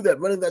still do that,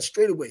 running that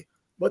straightaway.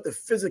 But the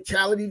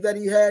physicality that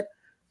he had,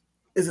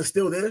 is it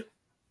still there?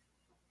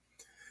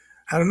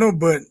 I don't know,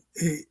 but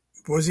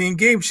was he in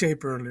game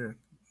shape earlier?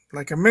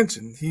 Like I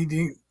mentioned, he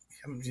didn't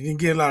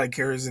get a lot of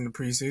carries in the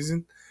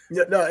preseason.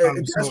 Yeah, no,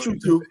 that's true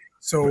too.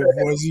 So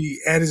was he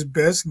at his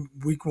best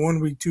week 1,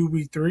 week 2,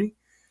 week 3?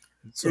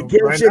 So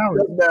game shape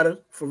doesn't matter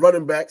for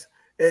running backs.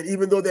 And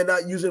even though they're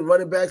not using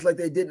running backs like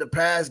they did in the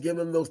past, giving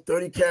them those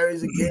 30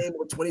 carries a game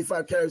or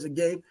 25 carries a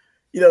game,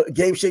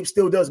 game shape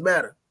still does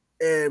matter.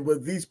 And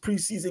with these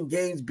preseason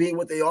games being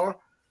what they are,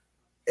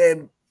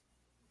 and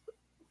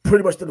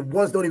pretty much the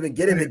ones don't even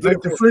get in.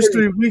 Like the first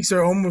 3 weeks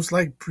are almost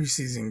like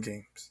preseason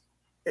games.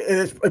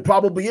 And it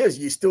probably is.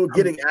 You're still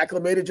getting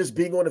acclimated just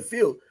being on the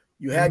field.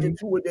 You had your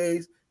tour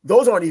days.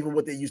 Those aren't even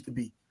what they used to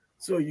be.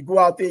 So you go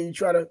out there and you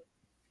try to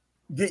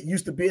get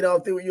used to being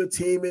out there with your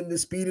team and the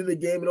speed of the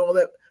game and all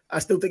that. I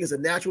still think it's a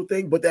natural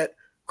thing, but that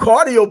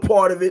cardio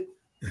part of it,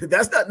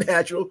 that's not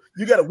natural.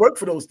 You got to work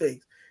for those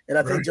things. And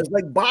I think just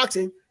like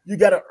boxing, you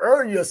got to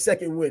earn your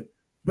second win.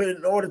 But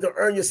in order to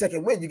earn your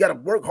second win, you got to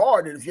work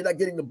hard. And if you're not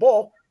getting the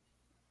ball,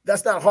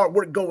 that's not hard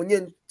work going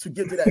in to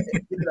get to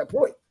that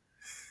point.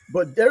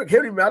 But Derrick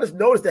Henry, I just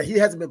noticed that he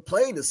hasn't been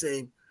playing the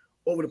same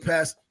over the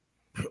past,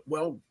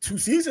 2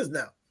 seasons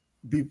now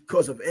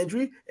because of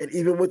injury. And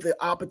even with the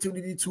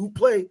opportunity to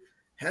play,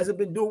 hasn't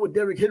been doing what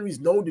Derrick Henry's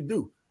known to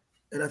do.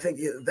 And I think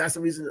that's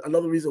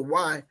another reason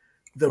why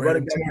the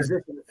running back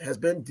position has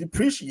been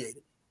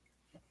depreciated.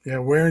 Yeah,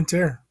 wear and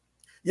tear.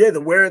 Yeah, the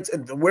wear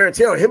and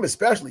tear on him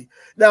especially.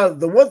 Now,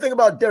 the one thing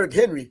about Derrick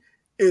Henry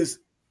is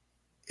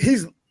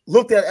he's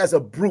looked at as a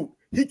brute.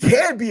 He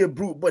can be a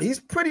brute, but he's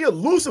pretty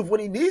elusive when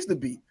he needs to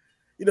be.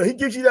 He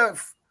gives you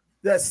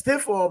that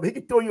stiff arm. He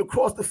can throw you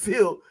across the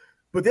field,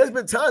 but there's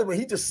been times when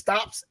he just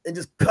stops and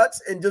just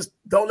cuts and just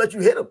don't let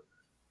you hit him.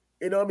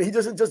 He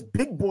doesn't just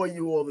big boy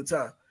you all the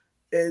time.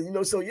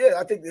 And, so, yeah,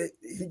 I think that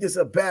he gets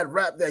a bad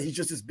rap that he's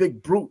just this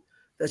big brute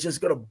that's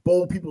just going to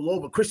bowl people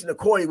over. Christian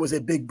Okoye was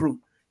a big brute.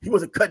 He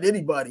wasn't cutting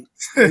anybody.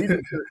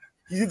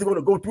 He's either going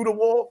to go through the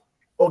wall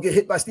or get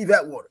hit by Steve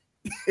Atwater.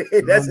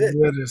 That's it.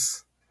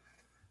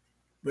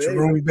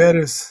 Jerome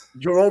Bettis.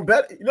 Jerome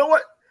Bettis. You know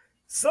what?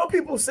 Some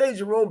people say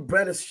Jerome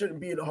Bettis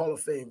shouldn't be in the Hall of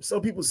Fame. Some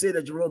people say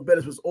that Jerome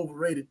Bettis was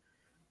overrated.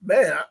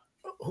 Man,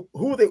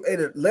 who they in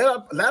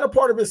the latter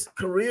part of his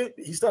career,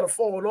 he started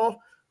falling off.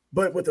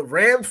 But with the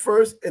Rams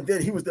first, and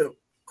then he was the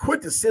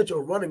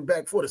quintessential running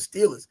back for the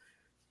Steelers.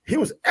 He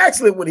was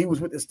excellent when he was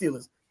with the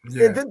Steelers.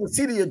 Yeah. And then to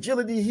see the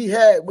agility he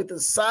had with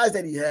the size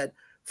that he had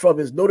from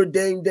his Notre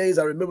Dame days.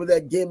 I remember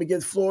that game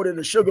against Florida in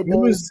the Sugar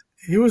Bowl.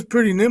 He was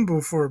pretty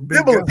nimble for a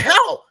big nimble as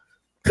hell.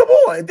 Come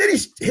on. And then he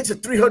hits a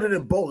 300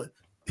 in bowling.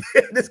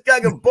 This guy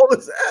can bowl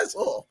his ass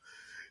off.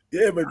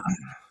 Yeah, but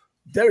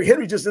Derrick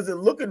Henry just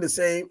isn't looking the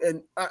same.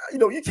 And,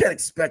 you can't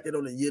expect it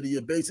on a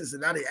year-to-year basis.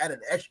 And now they add an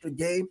extra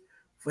game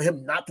for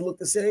him not to look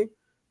the same.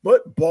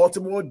 But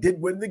Baltimore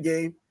did win the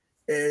game,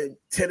 and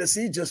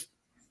Tennessee just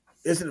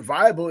isn't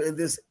viable in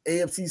this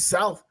AFC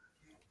South.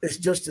 It's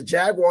just the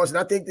Jaguars, and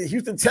I think the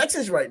Houston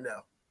Texans right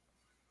now.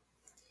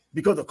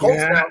 Because the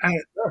Colts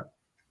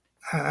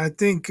I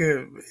think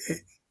I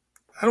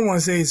don't want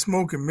to say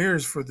smoke and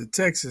mirrors for the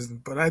Texans,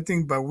 but I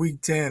think by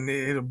week 10,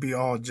 it'll be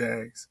all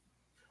Jags.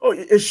 Oh,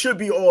 it should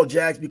be all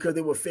Jags because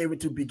they were favored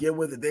to begin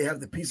with, and they have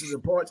the pieces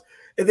and parts.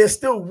 And they're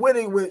still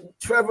winning when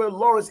Trevor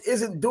Lawrence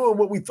isn't doing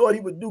what we thought he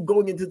would do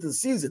going into the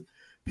season.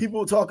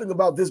 People talking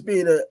about this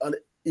being an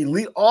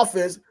elite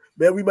offense,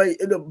 man, we might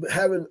end up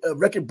having a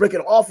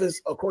record-breaking offense,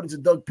 according to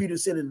Doug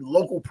Peterson and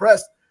local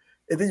press.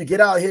 And then you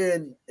get out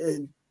here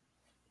and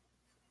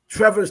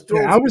Trevor's Yeah,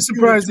 throwing I for was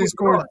 200 surprised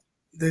yards.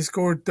 they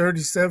scored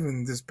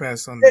 37 this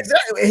past Sunday.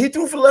 Exactly. And he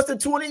threw for less than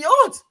 200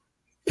 yards.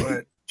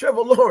 But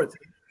Trevor Lawrence.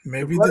 The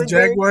maybe the running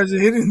game. Jaguars are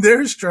hitting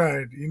their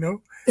stride, you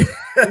know?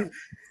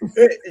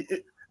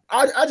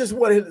 I just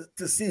wanted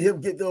to see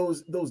him get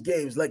those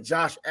games like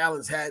Josh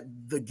Allen's had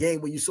the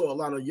game where you saw a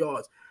lot of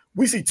yards.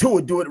 We see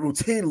Tua do it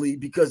routinely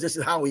because this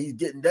is how he's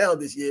getting down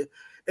this year.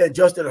 And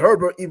Justin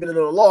Herbert, even in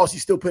a loss,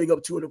 he's still putting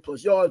up 200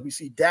 plus yards. We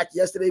see Dak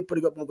yesterday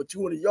putting up over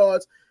 200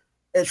 yards.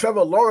 And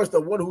Trevor Lawrence, the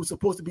one who's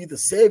supposed to be the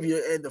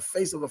savior and the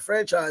face of a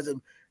franchise,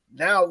 and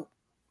now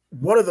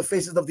one of the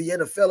faces of the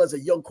NFL as a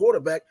young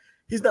quarterback,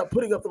 he's not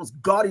putting up those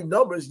gaudy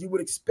numbers you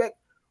would expect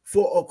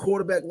for a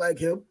quarterback like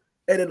him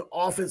and an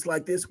offense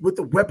like this with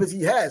the weapons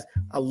he has.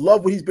 I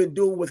love what he's been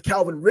doing with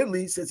Calvin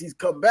Ridley since he's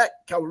come back.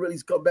 Calvin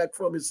Ridley's come back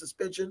from his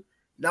suspension,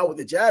 now with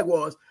the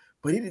Jaguars,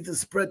 but he needs to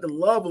spread the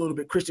love a little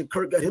bit. Christian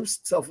Kirk got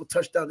himself a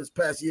touchdown this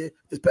past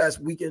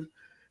weekend.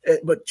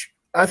 But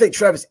I think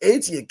Travis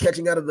Etienne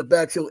catching out of the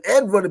backfield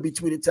and running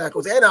between the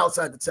tackles and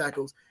outside the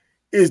tackles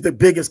is the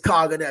biggest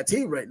cog in that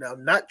team right now,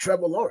 not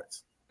Trevor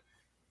Lawrence.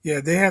 Yeah,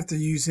 they have to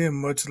use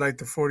him much like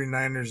the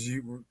 49ers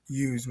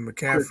use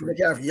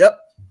McCaffrey. Yep.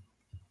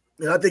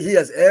 And I think he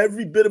has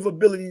every bit of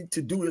ability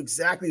to do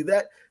exactly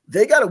that.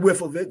 They got a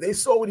whiff of it. They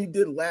saw what he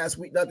did last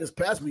week, not this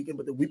past weekend,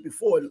 but the week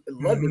before in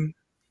London.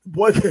 The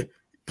boy can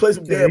play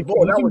some damn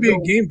ball. He can be a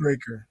game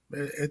breaker.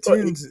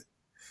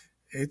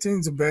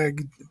 Etienne's a bad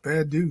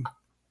dude.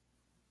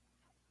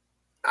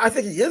 I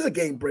think he is a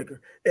game breaker.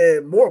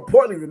 And more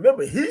importantly,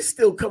 remember, he's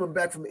still coming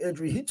back from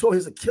injury. He tore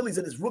his Achilles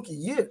in his rookie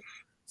year.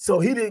 So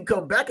he didn't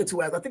come back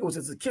until I think it was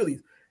his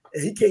Achilles.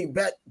 And he came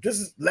back.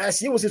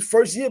 Last year was his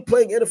first year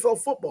playing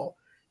NFL football.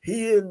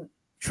 He and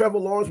Trevor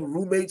Lawrence were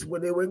roommates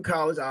when they were in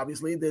college,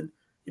 obviously. Then,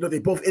 they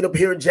both end up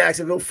here in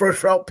Jacksonville,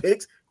 first-round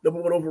picks,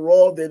 number 1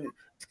 overall. Then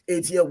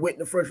ATL went in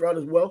the first round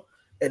as well.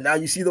 And now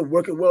you see them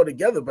working well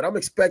together. But I'm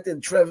expecting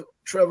Trevor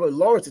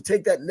Lawrence to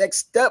take that next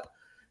step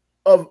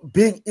of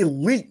being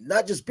elite,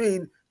 not just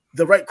being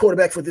the right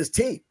quarterback for this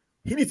team.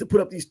 He needs to put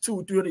up these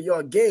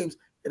 200-300-yard games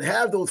and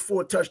have those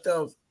 4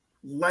 touchdowns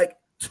like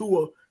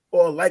Tua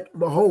or like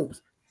Mahomes.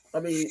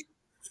 I mean,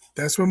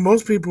 that's what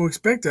most people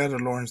expect out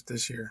of Lawrence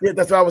this year. Yeah,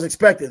 that's what I was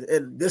expecting.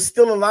 And there's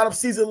still a lot of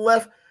season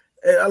left.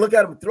 And I look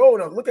at him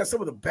throwing. I look at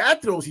some of the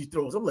bad throws he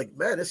throws. I'm like,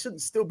 man, this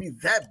shouldn't still be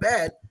that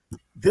bad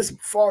this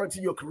far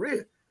into your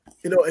career,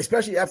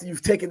 especially after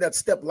you've taken that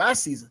step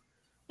last season.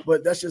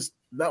 But that's just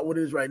not what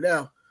it is right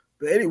now.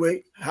 But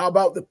anyway, how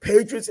about the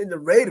Patriots and the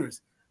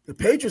Raiders? The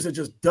Patriots are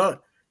just done.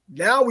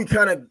 Now we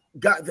kind of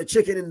got the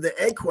chicken and the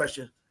egg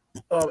question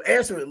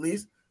answer at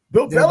least.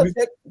 Bill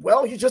Belichick,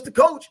 well, he's just a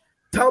coach.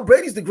 Tom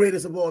Brady's the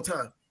greatest of all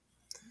time.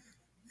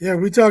 Yeah,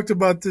 we talked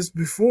about this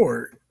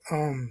before.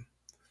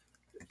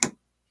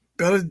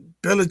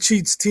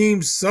 Belichick's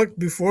team sucked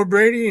before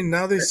Brady, and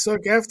now they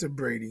suck after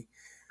Brady.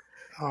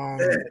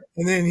 And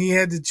then he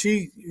had to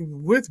cheat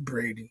with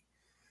Brady.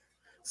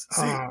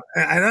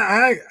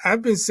 And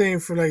I've been saying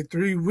for like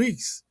 3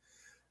 weeks,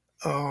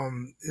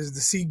 is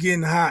the sea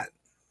getting hot?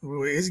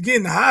 Well, it's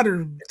getting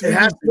hotter 3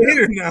 weeks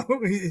later now.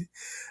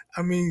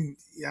 I mean,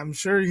 I'm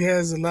sure he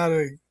has a lot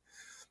of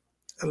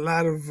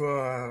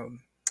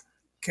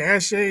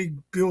cachet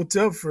built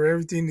up for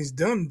everything he's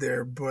done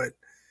there, but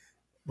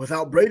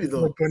without Brady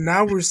though. But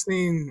now we're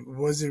seeing,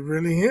 was it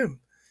really him?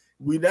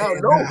 We now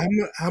know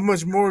how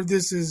much more of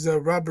this is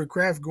Robert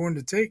Kraft going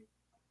to take.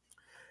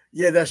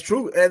 Yeah, that's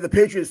true. And the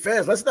Patriots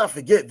fans, let's not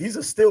forget, these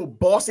are still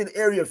Boston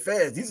area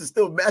fans. These are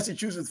still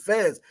Massachusetts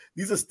fans.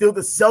 These are still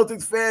the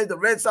Celtics fans, the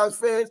Red Sox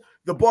fans,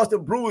 the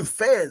Boston Bruins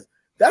fans.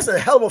 That's a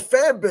hell of a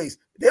fan base.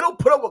 They don't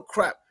put up with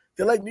crap.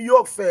 They're like New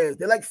York fans.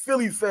 They're like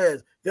Philly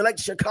fans. They're like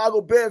Chicago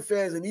Bear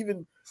fans and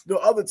even the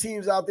other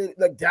teams out there,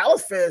 like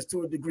Dallas fans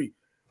to a degree.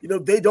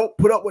 They don't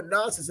put up with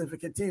nonsense if it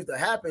continues to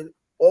happen.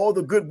 All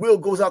the goodwill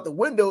goes out the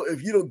window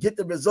if you don't get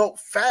the result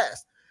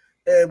fast.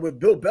 And with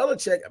Bill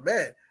Belichick,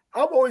 man,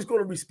 I'm always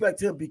going to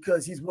respect him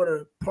because he's one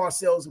of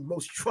Parcells'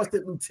 most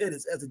trusted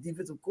lieutenants as a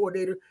defensive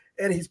coordinator,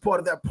 and he's part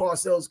of that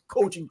Parcells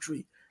coaching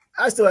tree.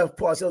 I still have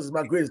Parcells as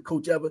my greatest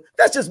coach ever.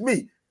 That's just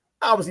me.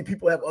 Obviously,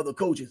 people have other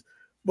coaches,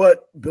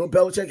 but Bill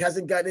Belichick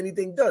hasn't gotten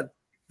anything done.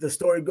 The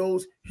story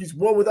goes he's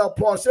won without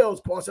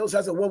Parcells. Parcells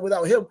hasn't won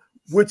without him,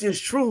 which is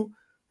true,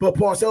 but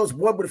Parcells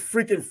won with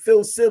freaking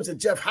Phil Simms and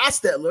Jeff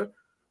Hostetler,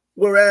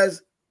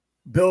 whereas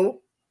Bill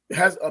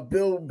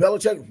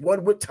Belichick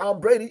won with Tom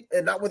Brady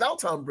and not without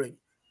Tom Brady.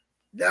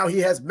 Now he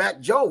has Mac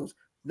Jones.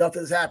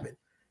 Nothing's happened.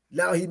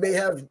 Now he may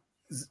have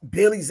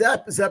Bailey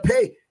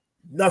Zappi.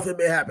 Nothing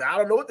may happen. I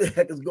don't know what the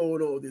heck is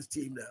going on with this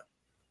team now.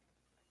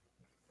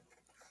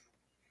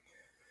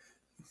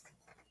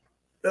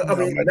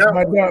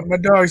 My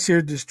dog's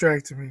here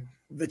distracting me.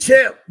 The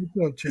champ.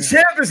 The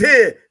champ is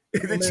here.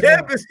 The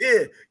champ is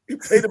here. He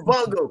played the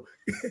bongo.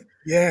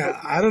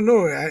 Yeah, I don't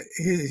know.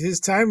 His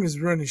time is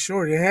running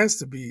short. It has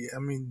to be. I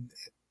mean,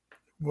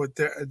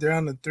 they're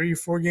on a 3 or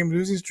 4 game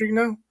losing streak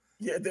now?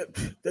 Yeah,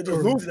 they're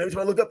just losing. Every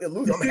time I look up, they're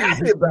losing. I'm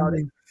happy I about it,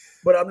 mean,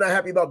 but I'm not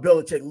happy about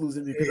Belichick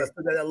losing because I eh,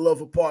 still got that love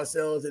for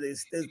Parcells and it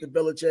extends to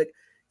Belichick,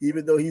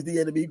 even though he's the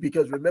enemy.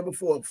 Because remember,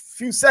 for a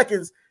few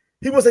seconds,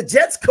 he was a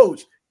Jets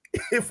coach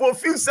for a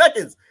few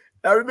seconds.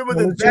 I remember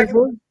this back. Belichick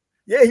was?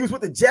 Yeah, he was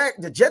with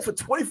the Jets for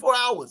 24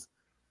 hours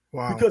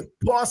Wow. because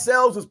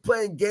Parcells was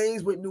playing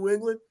games with New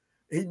England.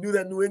 He knew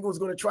that New England was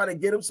going to try to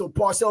get him, so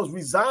Parcells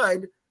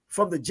resigned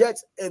from the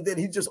Jets, and then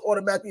he just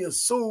automatically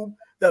assumed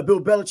that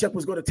Bill Belichick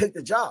was going to take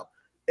the job.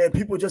 And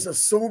people just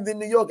assumed in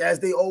New York, as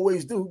they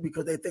always do,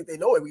 because they think they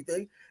know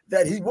everything,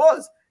 that he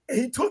was, and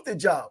he took the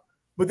job.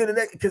 But then the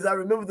next, because I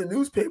remember the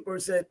newspaper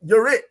said,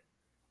 "You're it."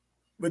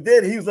 But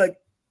then he was like,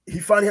 he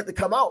finally had to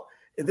come out,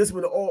 and this is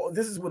when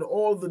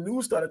all the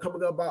news started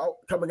coming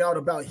out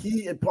about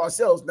he and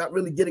Parcells not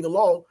really getting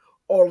along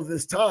all of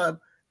this time,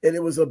 and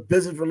it was a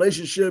business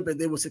relationship, and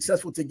they were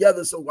successful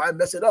together. So why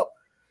mess it up?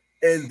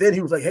 And then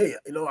he was like, "Hey,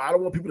 I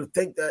don't want people to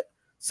think that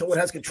someone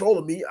has control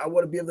of me. I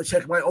want to be able to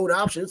check my own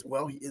options."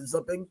 Well, he ends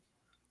up in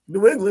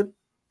New England,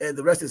 and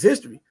the rest is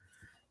history.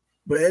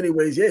 But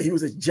anyways, yeah, he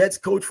was a Jets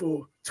coach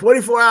for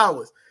 24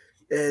 hours,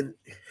 and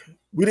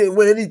we didn't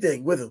win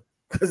anything with him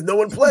because no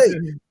one played.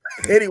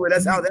 Anyway,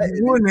 that's how that You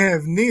ended. wouldn't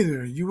have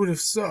neither. You would have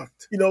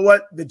sucked. You know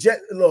what? The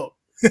Jets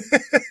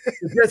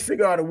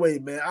figure out a way,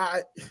 man.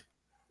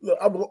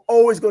 I'm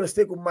always going to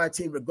stick with my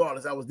team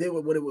regardless. I was there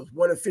when it was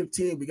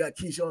 1-15. We got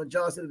Keyshawn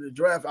Johnson in the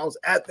draft. I was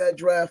at that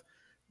draft.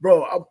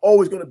 Bro, I'm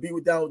always going to be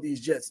down with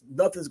these Jets.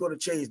 Nothing's going to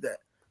change that.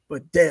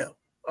 But damn,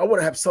 I want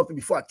to have something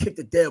before I kick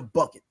the damn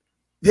bucket.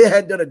 They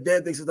hadn't done a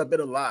damn thing since I've been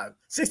alive.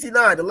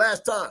 69, the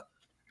last time.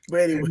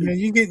 But anyway. Man,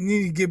 you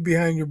need to get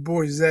behind your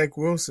boy Zach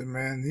Wilson,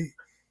 man.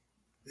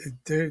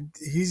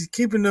 He's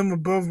keeping them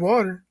above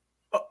water.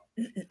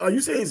 Are you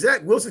saying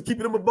Zach Wilson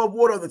keeping them above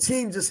water, or the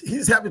team he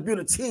just happens to be on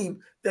a team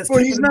that's Well,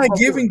 keeping he's them not above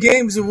giving water?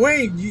 games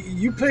away.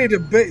 You play the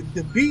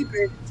beat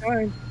every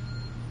time.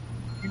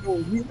 He's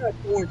not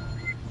throwing 3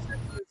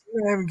 interceptions. He's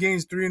not having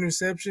games 3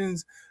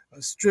 interceptions,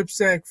 a strip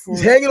sack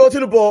He's for. hanging on to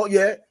the ball.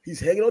 Yeah, he's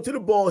hanging on to the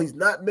ball. He's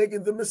not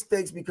making the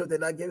mistakes because they're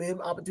not giving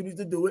him opportunities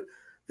to do it.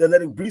 They're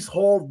letting Brees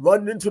Hall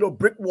run into the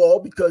brick wall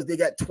because they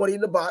got 20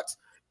 in the box.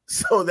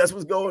 So that's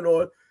what's going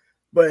on.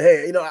 But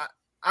hey,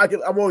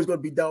 I'm always going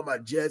to be down with my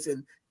Jets,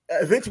 and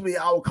eventually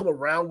I will come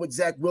around with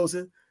Zach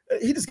Wilson.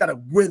 He just got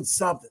to win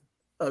something.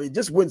 I mean,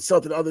 just win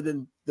something other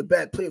than the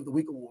bad play of the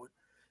week award.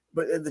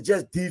 But in the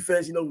Jets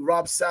defense,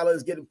 Rob Saleh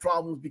is getting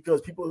problems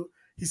because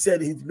he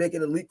said he's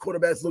making elite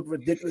quarterbacks look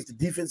ridiculous, the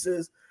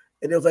defenses.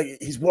 And it was like,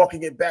 he's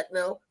walking it back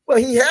now. Well,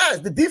 he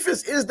has. The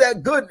defense is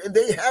that good, and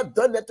they have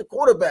done that to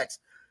quarterbacks.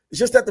 It's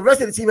just that the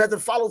rest of the team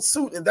hasn't followed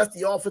suit, and that's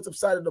the offensive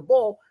side of the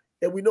ball,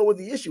 and we know what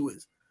the issue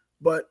is.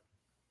 But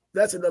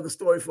that's another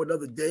story for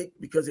another day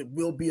because it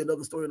will be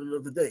another story on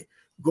another day.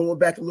 Going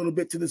back a little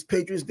bit to this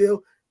Patriots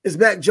deal, is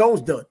Mac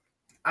Jones done?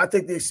 I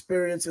think the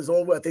experience is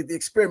over. I think the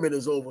experiment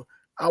is over.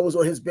 I was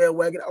on his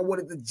bandwagon. I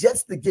wanted the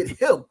Jets to get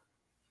him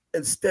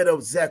instead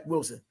of Zach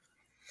Wilson.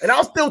 And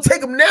I'll still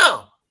take him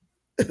now.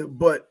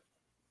 But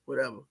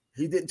whatever.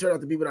 He didn't turn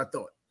out to be what I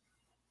thought.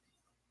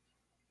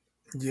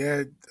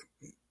 Yeah,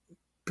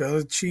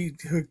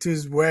 Belichick hooked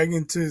his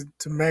wagon to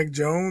Mac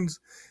Jones.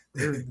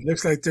 It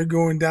looks like they're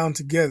going down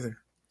together.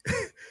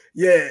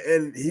 Yeah,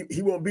 and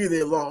he won't be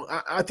there long.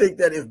 I think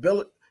that if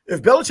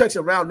Belichick's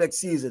around next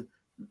season,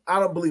 I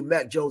don't believe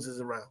Mac Jones is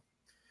around.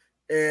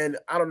 And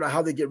I don't know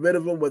how they get rid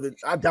of him.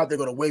 I doubt they're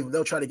going to waive him.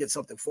 They'll try to get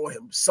something for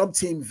him. Some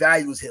team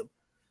values him,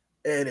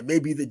 and it may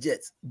be the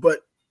Jets.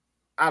 But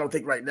I don't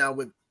think right now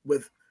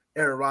with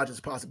Aaron Rodgers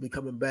possibly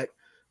coming back.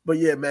 But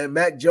yeah, man,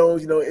 Mac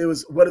Jones, it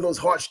was one of those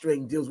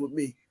heartstring deals with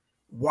me.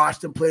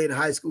 Watched him play in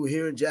high school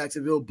here in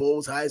Jacksonville,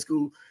 Bowles High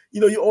School.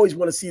 You always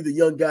want to see the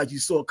young guys you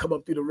saw come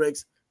up through the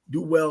ranks,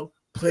 do well,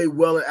 play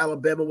well at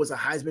Alabama, was a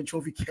Heisman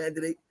Trophy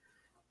candidate.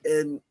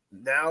 And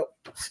now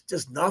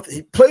just nothing.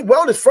 He played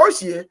well in his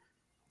first year.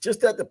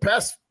 Just that the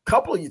past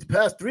couple of years, the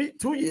past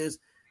 2 years,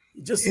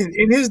 he just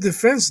in his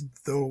defense,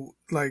 though,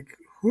 like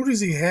who does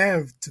he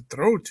have to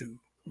throw to?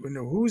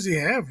 Who does he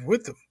have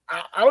with him?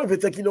 I don't even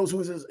think he knows who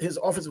his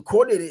offensive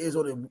coordinator is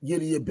on a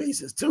year-to-year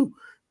basis, too.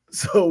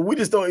 So we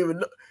just don't even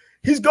know.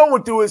 He's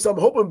going through it, so I'm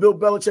hoping Bill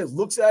Belichick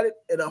looks at it,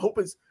 and I hope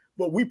it's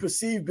what we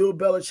perceive Bill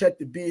Belichick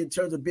to be in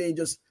terms of being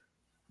just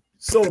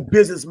so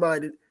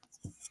business-minded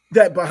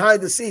that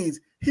behind the scenes,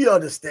 he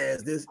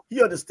understands this.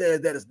 He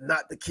understands that it's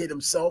not the kid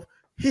himself.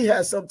 He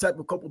has some type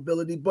of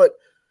culpability, but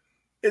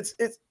it's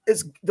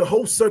the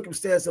whole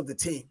circumstance of the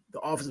team. The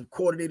offensive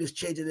coordinators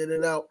changing in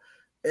and out,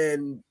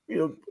 and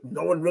no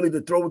one really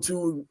to throw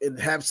to and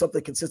have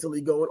something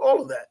consistently going.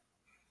 All of that,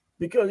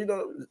 because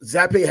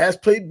Zappe has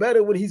played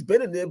better when he's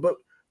been in there, but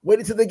wait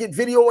until they get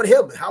video on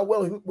him. How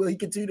well will he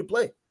continue to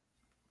play?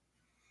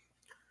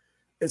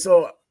 And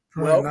so,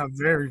 Probably not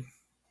very.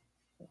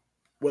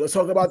 Well, let's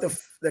talk about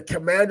the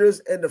Commanders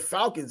and the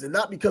Falcons, and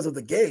not because of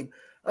the game.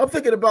 I'm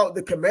thinking about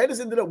the Commanders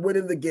ended up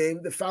winning the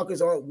game. The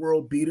Falcons aren't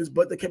world beaters,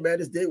 but the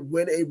Commanders did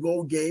win a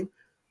road game.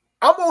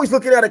 I'm always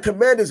looking at a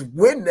Commanders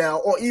win now,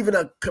 or even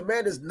a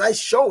Commanders nice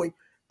showing,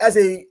 as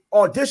a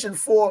audition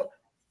for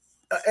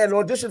and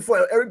auditioned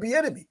for Eric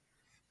Bieniemy.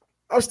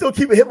 I'm still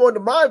keeping him on the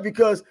mind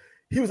because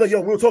he was like,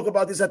 yo, we'll talk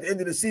about this at the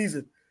end of the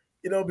season,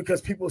 because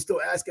people are still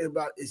asking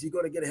about, is he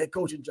going to get a head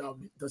coaching job?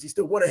 Does he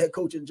still want a head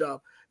coaching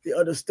job? They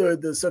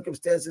understood the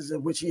circumstances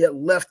in which he had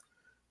left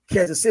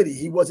Kansas City.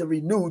 He wasn't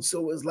renewed, so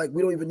it was like,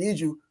 we don't even need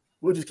you.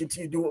 We'll just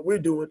continue doing what we're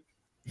doing.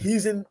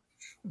 He's in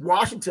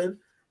Washington.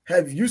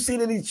 Have you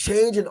seen any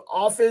change in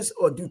offense,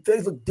 or do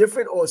things look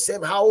different, or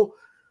Sam Howell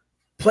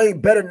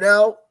playing better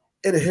now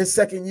in his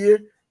second year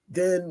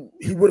than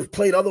he would have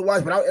played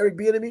otherwise without Eric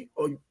Bieniemy,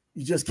 or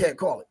you just can't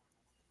call it?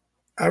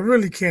 I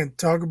really can't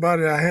talk about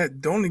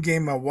it. The only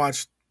game I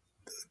watched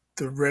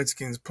the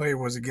Redskins play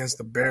was against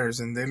the Bears,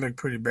 and they looked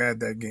pretty bad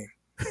that game.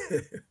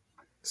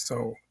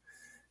 So,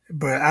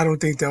 but I don't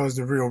think that was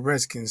the real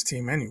Redskins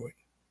team anyway.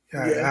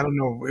 I don't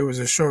know. It was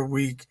a short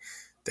week.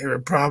 They were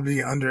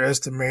probably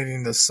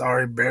underestimating the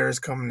sorry Bears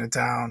coming to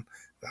town,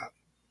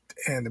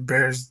 and the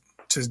Bears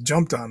just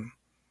jumped on them.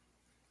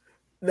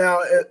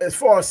 Now, as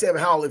far as Sam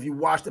Howell, if you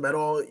watched him at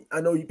all,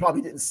 I know you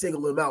probably didn't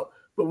single him out,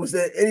 but was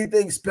there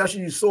anything special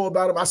you saw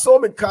about him? I saw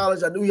him in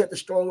college. I knew he had the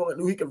strong arm. I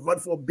knew he could run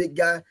for a big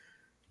guy.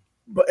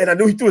 And I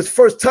knew he threw his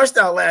first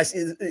touchdown last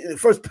year. The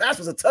first pass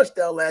was a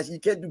touchdown last year.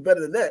 You can't do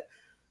better than that.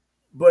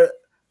 But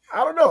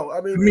I don't know. I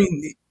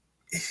mean,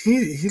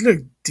 he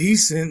looked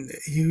decent.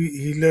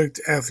 He looked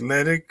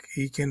athletic.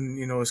 He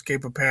can,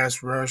 escape a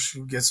pass rush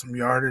and get some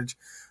yardage,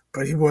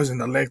 but he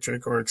wasn't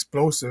electric or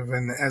explosive.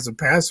 And as a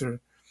passer,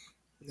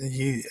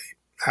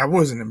 I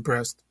wasn't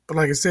impressed. But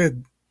like I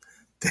said,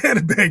 they had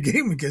a bad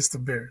game against the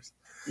Bears.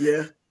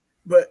 Yeah.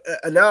 But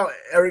now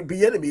Eric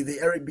Bieniemy, the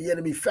Eric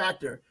Bieniemy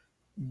factor.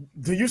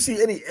 Do you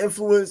see any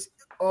influence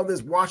on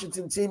this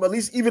Washington team, at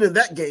least even in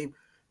that game,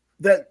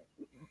 that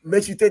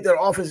makes you think their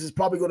offense is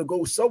probably going to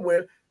go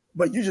somewhere?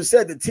 But you just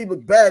said the team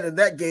looked bad in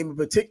that game,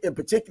 in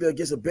particular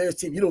against a Bears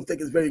team you don't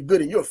think is very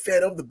good, and you're a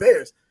fan of the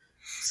Bears.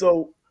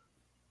 So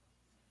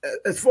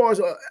as far as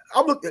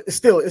I'm looking, it's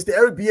the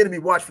Eric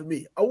Bieniemy watch for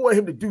me. I want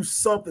him to do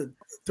something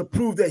to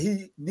prove that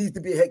he needs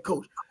to be a head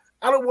coach.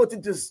 I don't want to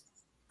just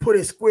put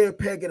a square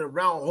peg in a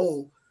round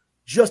hole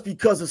just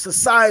because of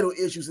societal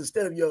issues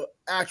instead of your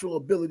actual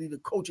ability to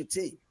coach a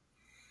team.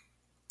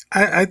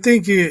 I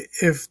think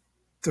if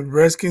the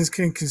Redskins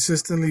can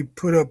consistently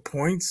put up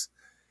points,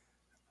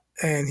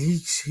 and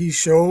he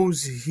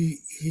shows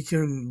he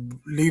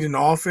can lead an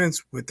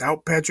offense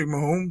without Patrick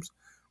Mahomes,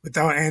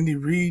 without Andy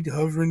Reid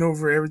hovering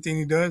over everything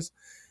he does,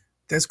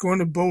 that's going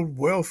to bode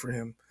well for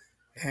him.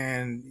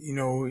 And,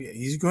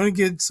 he's going to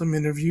get some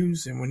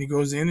interviews. And when he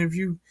goes to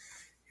interview,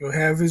 he'll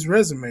have his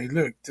resume.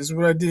 Look, this is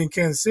what I did in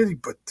Kansas City,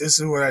 but this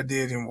is what I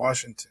did in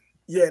Washington.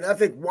 Yeah, and I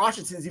think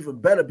Washington's even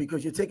better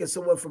because you're taking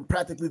someone from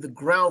practically the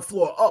ground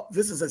floor up.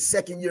 This is a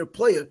second-year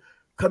player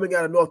coming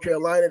out of North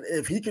Carolina. And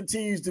if he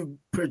continues to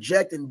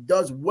project and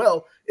does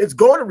well, it's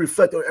going to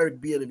reflect on Eric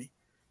Bieniemy.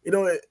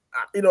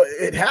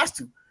 It has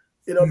to.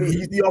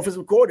 He's the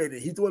offensive coordinator.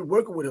 He's the one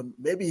working with him.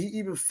 Maybe he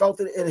even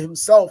felt it in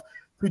himself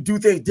to do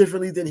things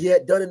differently than he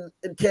had done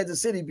in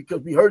Kansas City,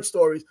 because we heard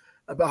stories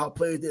about how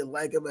players didn't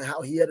like him and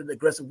how he had an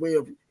aggressive way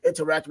of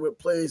interacting with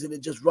players and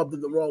it just rubbed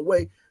him the wrong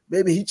way.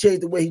 Maybe he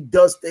changed the way he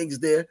does things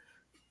there.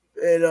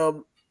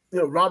 And,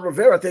 Ron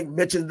Rivera, I think,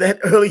 mentioned that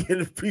early in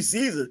the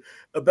preseason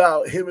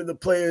about him and the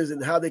players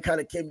and how they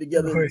kind of came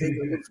together and things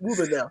are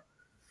smoother now.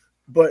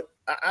 But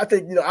I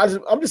think,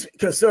 I'm just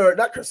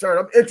not concerned.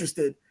 I'm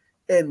interested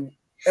in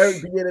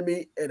Eric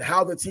Bieniemy and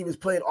how the team is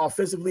playing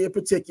offensively in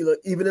particular,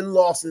 even in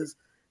losses,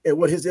 and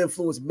what his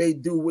influence may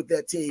do with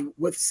that team,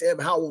 with Sam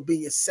Howell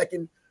being a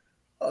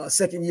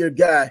second-year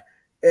guy.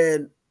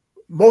 And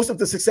most of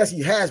the success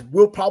he has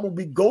will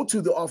probably go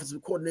to the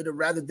offensive coordinator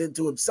rather than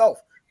to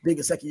himself being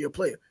a second-year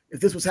player. If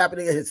this was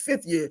happening in his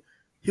fifth year,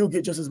 he'll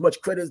get just as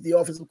much credit as the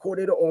offensive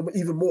coordinator, or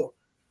even more.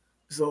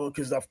 So,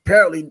 because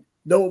apparently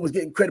no one was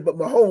getting credit but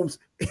Mahomes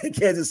in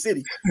Kansas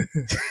City.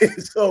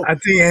 So I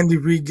think Andy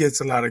Reid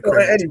gets a lot of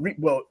credit. Andy Reid,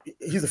 well,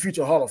 he's a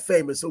future Hall of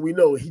Famer, so we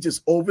know he's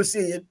just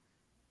overseeing.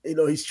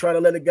 He's trying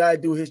to let a guy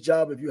do his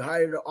job. If you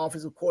hire an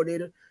offensive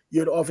coordinator,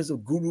 you're an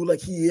offensive guru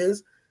like he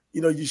is.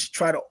 You just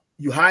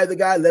you hire the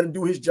guy, let him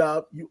do his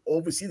job. You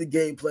oversee the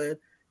game plan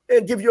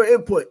and give your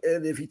input.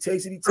 And if he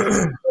takes it, he takes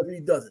it. If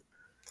he doesn't.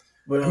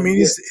 But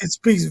it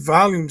speaks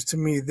volumes to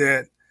me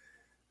that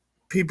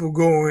people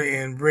go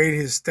and rate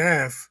his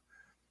staff,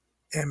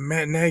 and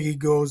Matt Nagy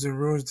goes and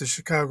ruins the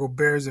Chicago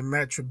Bears and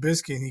Matt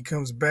Trubisky, and he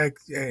comes back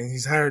and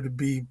he's hired to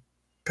be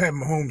Pat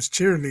Mahomes'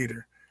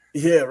 cheerleader.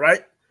 Yeah,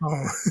 right?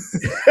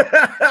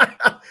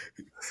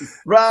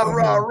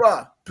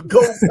 Rah.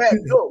 Go, Pat,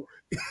 go.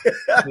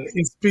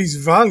 It speaks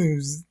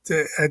volumes.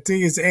 I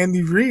think it's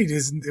Andy Reid.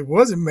 It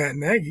wasn't Matt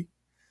Nagy.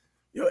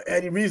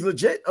 Andy Reid's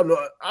legit. I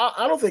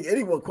don't think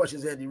anyone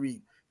questions Andy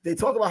Reid. They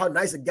talk about how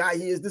nice a guy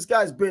he is. This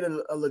guy's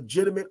been a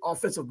legitimate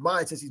offensive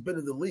mind since he's been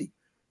in the league.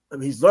 I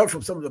mean, he's learned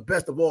from some of the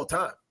best of all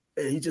time,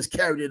 and he just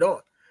carried it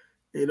on.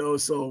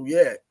 So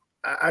yeah,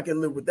 I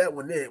can live with that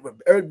one there. But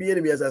Eric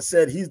Bieniemy, as I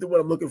said, he's the one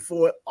I'm looking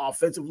for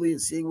offensively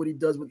and seeing what he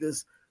does with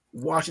this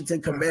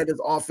Washington Commanders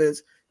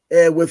offense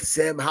and with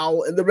Sam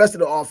Howell and the rest of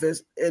the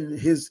offense and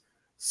his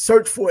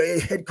search for a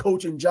head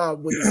coaching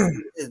job when the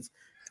season ends.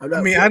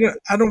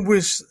 I don't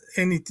wish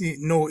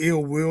no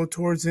ill will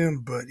towards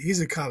him, but he's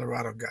a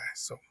Colorado guy,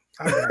 so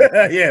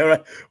yeah,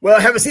 right. Well,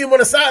 I haven't seen him on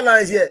the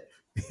sidelines yet.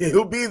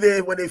 He'll be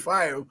there when they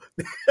fire him.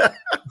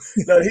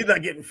 No, he's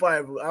not getting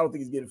fired. I don't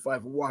think he's getting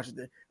fired from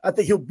Washington. I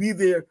think he'll be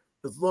there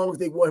as long as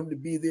they want him to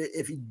be there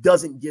if he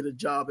doesn't get a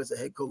job as a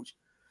head coach.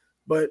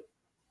 But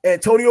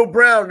Antonio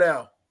Brown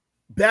now,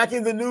 back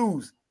in the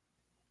news.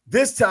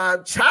 This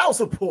time, child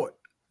support.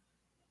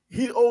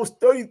 He owes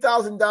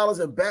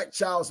 $30,000 in back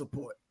child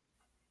support.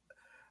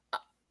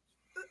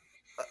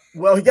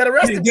 Well, he got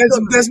arrested.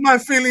 That's my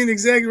feeling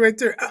exactly right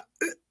there.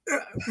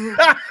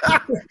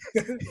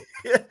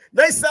 Yeah,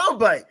 nice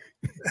soundbite.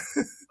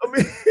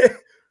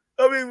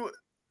 I mean,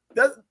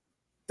 that's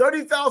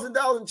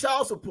 $30,000 in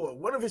child support.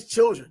 One of his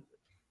children.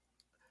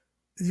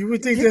 You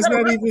would think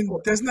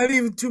that's not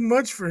even too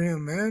much for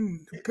him,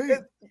 man.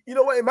 You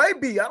know what? It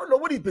might be. I don't know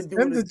what he's been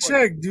doing. Send the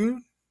check,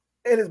 dude.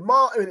 And his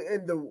mom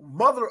and the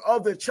mother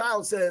of the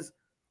child says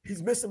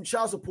he's missed some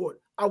child support.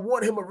 I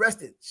want him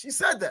arrested. She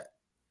said that.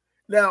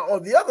 Now,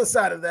 on the other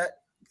side of that,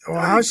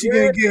 how's she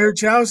gonna get her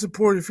child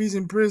support if he's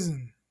in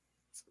prison?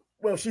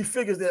 Well, she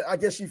figures that. I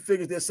guess she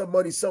figures there's some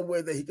money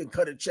somewhere that he can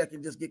cut a check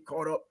and just get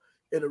caught up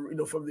in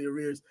from the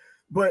arrears.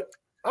 But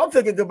I'm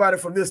thinking about it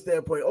from this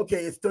standpoint.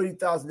 Okay, it's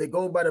 $30,000. They're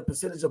going by the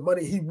percentage of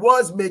money he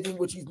was making,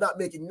 which he's not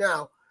making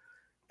now,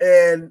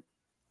 and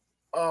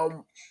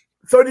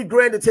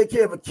 $30,000 to take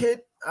care of a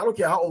kid. I don't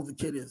care how old the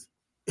kid is.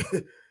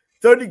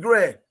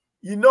 $30,000.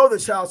 You know the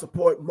child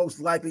support most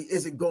likely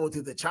isn't going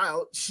to the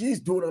child.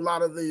 She's doing a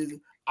lot of the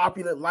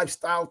opulent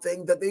lifestyle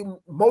thing that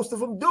most of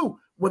them do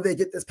when they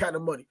get this kind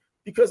of money.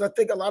 Because I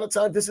think a lot of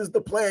times this is the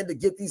plan to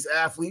get these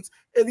athletes,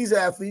 and these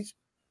athletes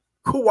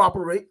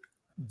cooperate,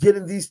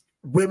 getting these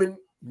women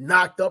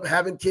knocked up,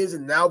 having kids,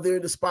 and now they're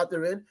in the spot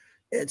they're in.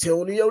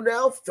 Antonio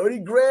now,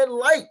 $30,000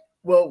 light.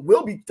 Well,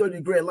 will be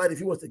 $30,000 light if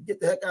he wants to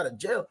get the heck out of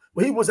jail.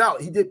 Well, he was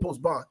out. He did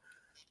post bond.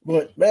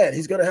 But, man,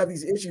 he's going to have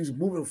these issues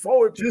moving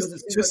forward.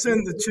 Just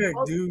send the check,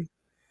 dude.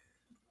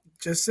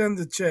 Just send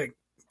the check.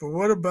 But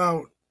what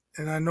about,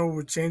 and I know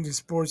we're changing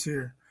sports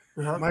here,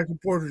 Michael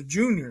Porter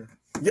Jr.,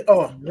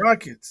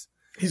 Rockets.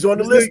 He's on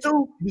the list,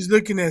 too. He's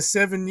looking at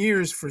 7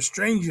 years for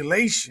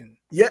strangulation.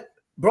 Yeah,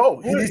 bro,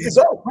 he needs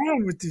to go. What's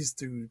wrong with this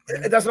dude,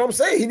 man? That's what I'm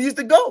saying. He needs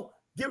to go.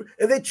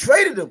 And they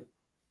traded him.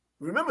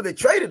 Remember, they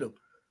traded him.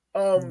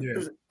 It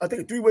was, I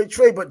think, a three-way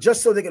trade, but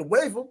just so they could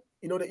waive him.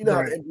 You know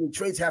how the NBA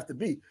trades have to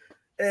be.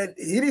 And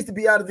he needs to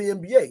be out of the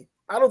NBA.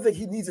 I don't think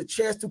he needs a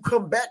chance to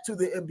come back to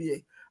the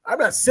NBA. I'm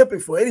not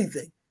simping for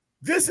anything.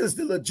 This is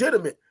the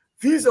legitimate.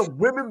 These are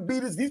women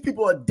beaters. These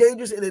people are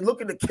dangerous, and they're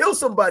looking to kill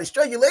somebody.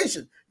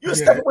 Strangulation. You're a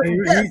step away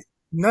from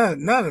that.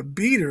 Not a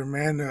beater,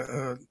 man.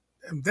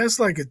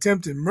 That's like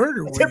attempted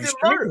murder. Attempted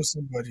murder.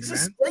 Somebody, this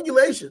is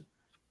strangulation.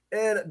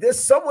 And there's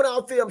someone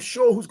out there, I'm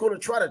sure, who's going to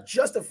try to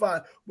justify.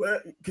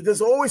 Because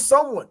there's always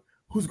someone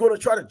who's going to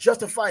try to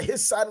justify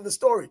his side of the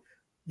story.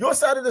 Your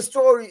side of the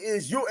story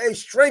is you're a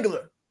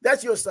strangler.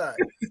 That's your side.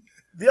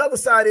 The other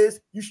side is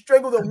you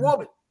strangled a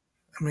woman.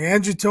 I mean,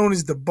 Andrew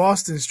Toney's the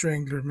Boston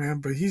Strangler, man,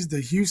 but he's the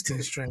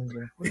Houston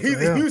Strangler. He's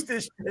the Houston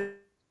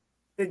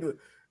Strangler.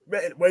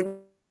 Man,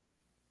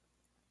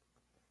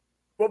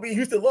 won't be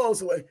Houston long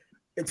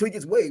until he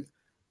gets waived.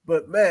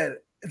 But, man,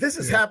 this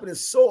is happening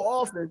so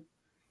often.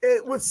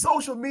 And with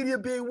social media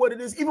being what it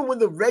is, even when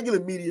the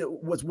regular media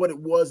was what it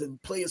was and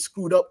players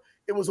screwed up,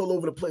 it was all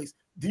over the place.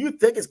 Do you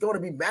think it's going to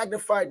be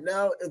magnified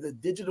now in the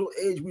digital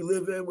age we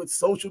live in with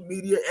social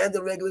media and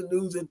the regular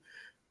news and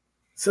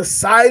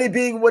society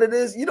being what it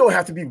is? You don't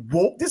have to be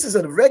woke. This is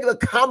a regular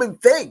common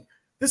thing.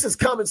 This is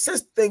common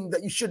sense thing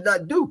that you should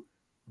not do.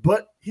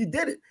 But he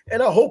did it.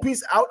 And I hope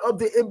he's out of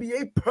the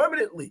NBA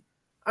permanently.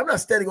 I'm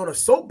not standing on a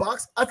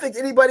soapbox. I think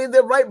anybody in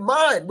their right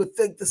mind would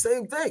think the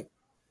same thing.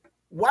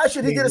 Why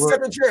should he get a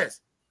second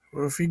chance?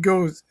 Well, if he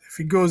goes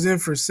in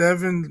for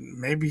 7,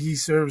 maybe he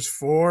serves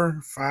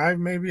 4, 5,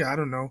 maybe. I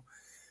don't know.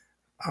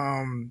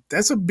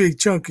 That's a big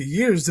chunk of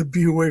years to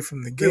be away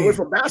from the game. Away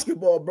from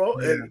basketball, bro.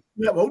 Yeah. And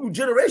you have a whole new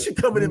generation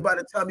coming in by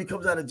the time he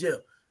comes out of jail.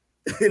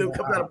 He'll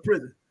come out of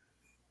prison.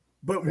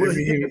 But will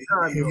he get the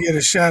time? He'll get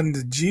a shot in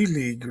the G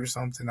League or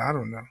something. I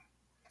don't know.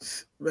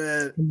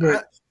 Man.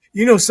 But,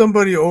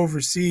 somebody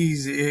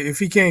overseas, if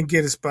he can't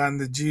get a spot in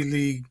the G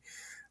League,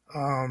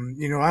 I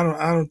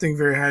don't think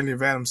very highly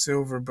of Adam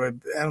Silver, but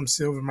Adam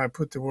Silver might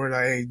put the word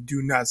out, hey,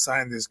 do not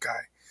sign this guy.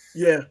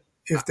 Yeah.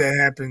 If that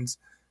happens,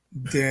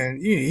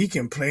 then he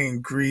can play in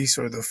Greece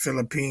or the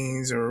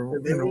Philippines or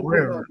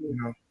wherever.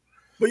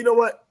 But you know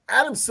what?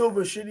 Adam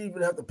Silver shouldn't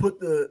even have to put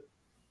the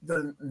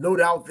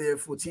note out there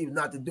for teams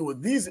not to do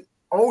it. These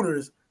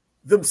owners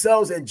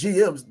themselves and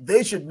GMs,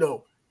 they should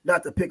know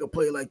not to pick a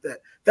player like that.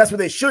 That's what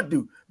they should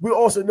do. We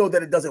also know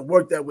that it doesn't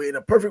work that way. In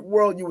a perfect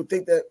world, you would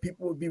think that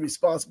people would be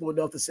responsible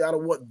enough to say, I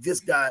don't want this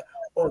guy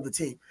on the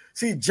team.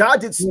 See, Ja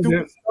did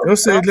stupid stuff. They'll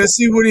say, let's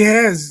see what he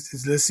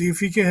has. Let's see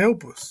if he can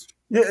help us.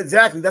 Yeah,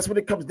 exactly. That's what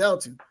it comes down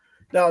to.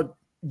 Now,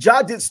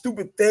 Ja did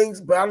stupid things,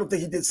 but I don't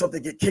think he did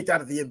something to get kicked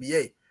out of the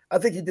NBA. I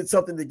think he did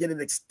something to get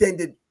an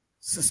extended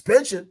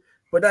suspension,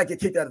 but not get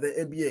kicked out of the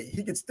NBA.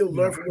 He could still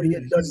No, learn from what he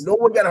had done. No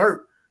one got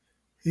hurt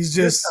he's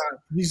this just time.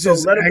 he's So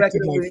just let him back in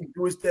acting the like league,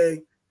 do his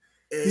thing,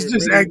 he's and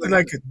just maybe acting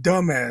like a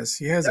dumbass.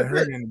 He hasn't that's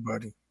hurt it.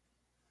 anybody.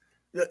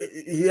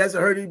 He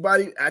hasn't hurt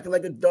anybody, acting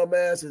like a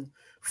dumbass. And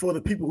for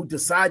the people who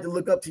decide to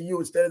look up to you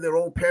instead of their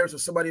own parents or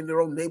somebody in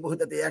their own neighborhood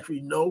that they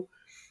actually know,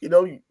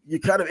 you're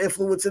kind of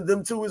influencing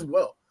them too as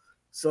well.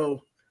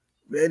 So,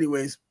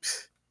 anyways,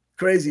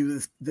 crazy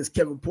with this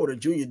Kevin Porter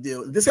Jr.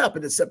 deal. This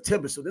happened in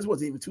September, so this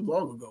wasn't even too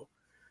long ago.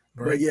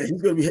 Right? But yeah,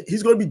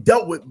 he's gonna be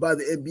dealt with by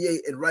the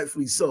NBA, and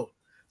rightfully so.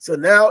 So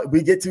now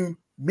we get to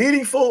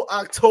meaningful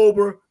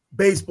October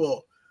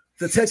baseball.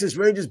 The Texas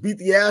Rangers beat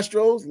the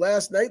Astros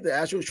last night. The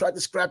Astros tried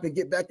to scrap and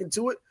get back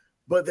into it,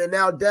 but they're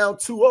now down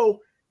 2-0,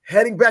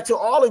 heading back to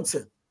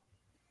Arlington.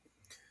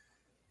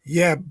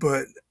 Yeah,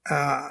 but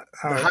The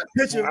hot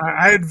pitcher.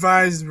 I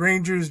advise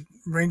Rangers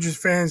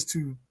fans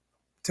to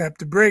tap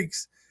the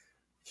brakes.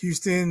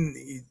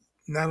 Houston,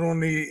 not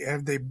only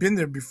have they been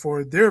there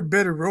before, they're a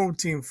better road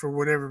team for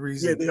whatever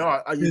reason. Yeah, they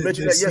are. You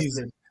mentioned that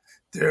yesterday.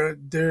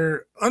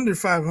 They're under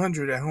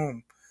 500 at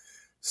home.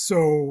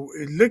 So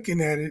looking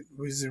at it,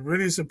 was it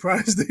really a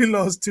surprise they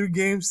lost 2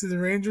 games to the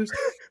Rangers?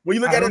 When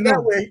you look at it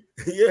that way,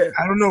 yeah.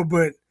 I don't know,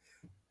 but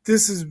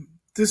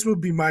this would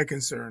be my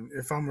concern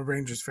if I'm a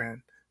Rangers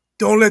fan.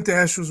 Don't let the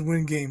Astros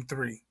win game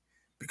 3.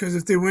 Because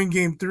if they win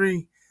game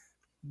 3,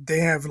 they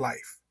have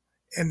life.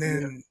 And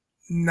then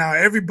now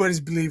everybody's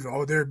believing,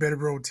 oh, they're a better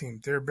road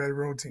team. They're a better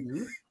road team.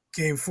 Mm-hmm.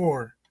 Game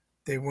 4,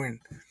 they win.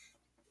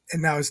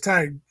 And now it's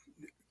tied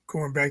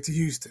going back to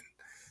Houston.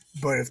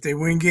 But if they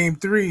win game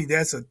 3,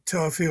 that's a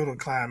tough hill to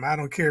climb. I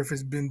don't care if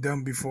it's been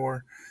done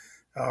before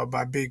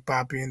by Big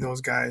Papi and those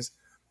guys.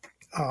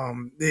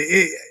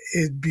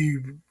 It'd be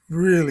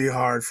really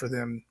hard for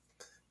them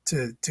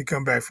to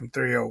come back from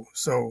 3-0.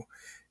 So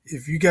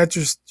if you got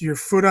your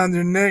foot on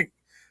their neck,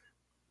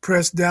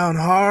 press down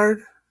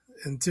hard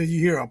until you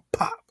hear a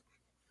pop.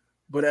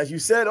 But as you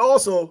said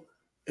also,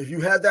 if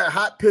you have that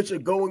hot pitcher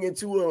going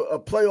into a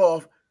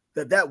playoff,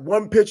 that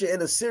one pitcher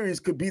in a series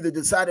could be the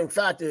deciding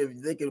factor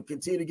if they can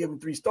continue to give him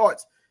 3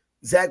 starts.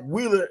 Zach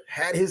Wheeler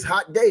had his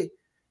hot day.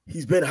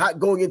 He's been hot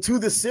going into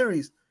this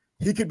series.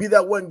 He could be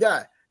that one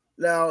guy.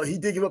 Now, he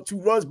did give up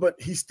 2 runs, but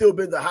he's still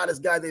been the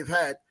hottest guy they've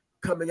had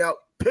coming out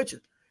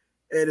pitching.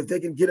 And if they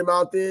can get him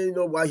out there,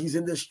 while he's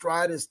in this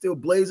stride and still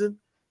blazing,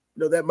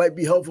 that might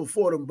be helpful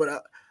for them.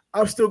 But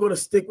I'm still going to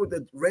stick with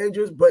the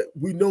Rangers, but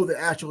we know the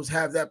Astros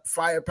have that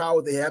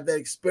firepower. They have that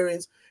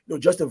experience.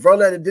 Justin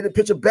Verlander didn't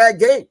pitch a bad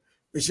game.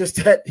 It's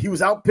just that he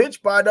was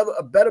outpitched by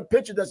a better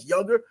pitcher that's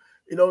younger,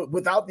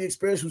 without the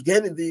experience, who's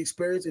getting the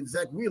experience in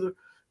Zach Wheeler.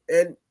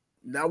 And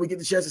now we get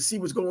the chance to see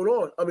what's going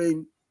on. I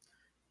mean,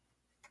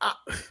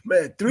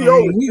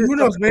 3-0. Who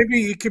knows?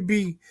 Maybe it could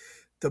be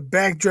the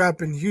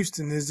backdrop in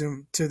Houston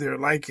isn't to their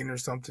liking or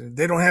something.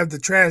 They don't have the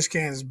trash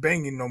cans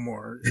banging no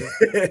more.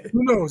 Who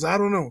knows? I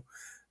don't know.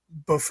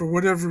 But for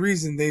whatever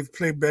reason, they've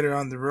played better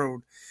on the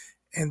road.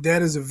 And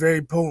that is a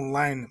very potent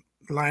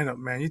lineup,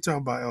 man. You talk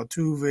about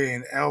Altuve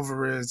and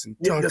Alvarez and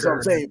Tucker, that's what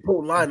I'm saying.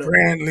 Potent lineup.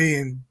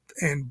 Brantley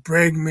and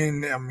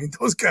Bregman. I mean,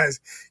 those guys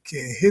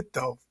can hit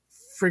the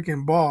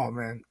freaking ball,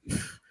 man.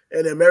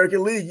 And the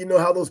American League, you know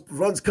how those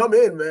runs come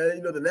in,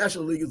 man. The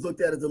National League is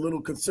looked at as a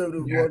little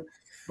conservative one.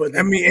 But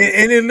I mean,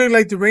 and it looked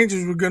like the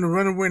Rangers were going to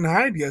run away and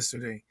hide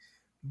yesterday.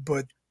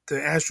 But the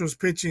Astros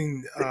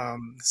pitching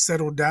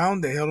settled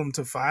down. They held them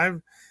to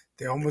 5.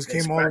 They almost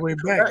came all the way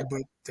back,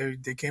 but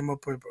they came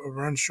up a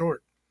run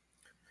short.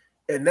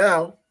 And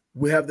now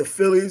we have the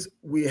Phillies.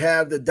 We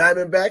have the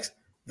Diamondbacks.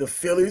 The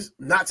Phillies,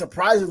 not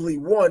surprisingly,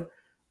 won.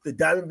 The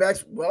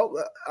Diamondbacks, well,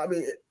 I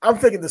mean, I'm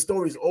thinking the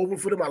story's over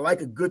for them. I like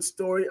a good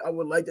story. I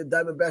would like the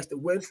Diamondbacks to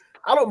win.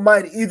 I don't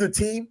mind either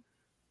team,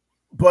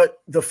 but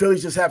the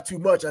Phillies just have too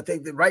much. I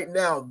think that right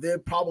now they're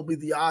probably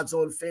the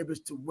odds-on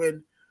favorites to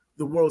win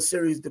the World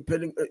Series,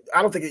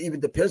 I don't think it even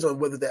depends on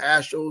whether the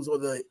Astros or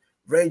the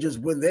Rangers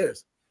win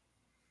theirs.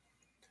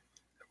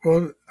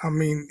 Well, I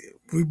mean,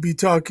 we'd be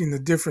talking a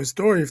different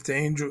story if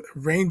the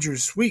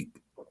Rangers sweep.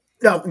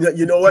 Now,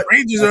 you know what? The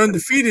Rangers are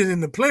undefeated in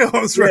the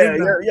playoffs right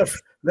now. Yeah.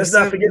 Let's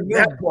not forget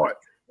that part.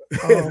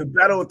 The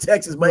Battle of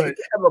Texas might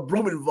have a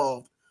broom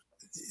involved.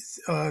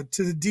 To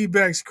the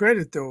D-backs'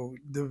 credit, though,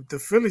 the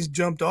Phillies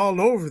jumped all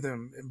over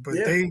them, but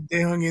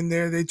they hung in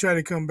there. They tried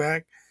to come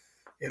back.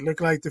 It looked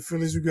like the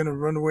Phillies were going to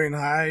run away and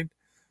hide,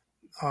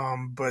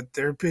 but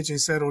their pitching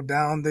settled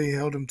down. They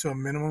held them to a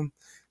minimum,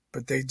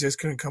 but they just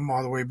couldn't come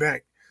all the way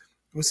back.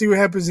 We'll see what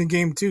happens in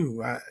game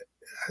 2.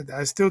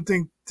 I still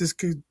think this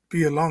could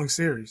be a long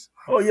series.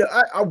 Oh, yeah,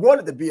 I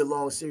want it to be a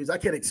long series. I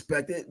can't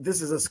expect it.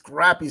 This is a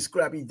scrappy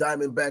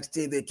Diamondbacks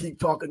team. They keep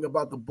talking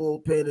about the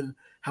bullpen and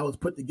how it's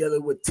put together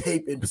with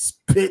tape and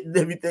spit and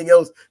everything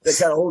else that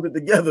kind of holds it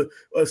together,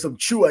 or some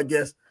chew, I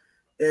guess.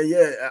 And,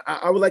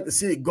 I would like to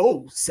see it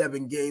go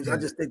 7 games. Yeah. I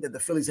just think that the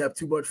Phillies have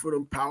too much for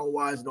them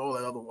power-wise and all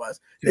that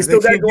otherwise. They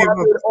still got to go out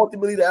there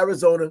ultimately to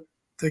Arizona.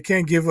 They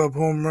can't give up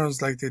home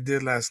runs like they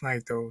did last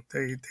night, though.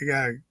 They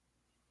got to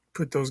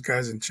put those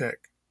guys in check.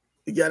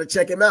 You got to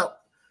check him out.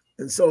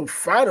 And so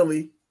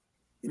finally,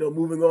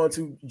 moving on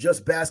to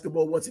just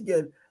basketball once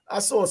again, I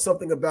saw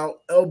something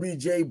about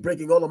LBJ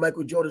breaking all of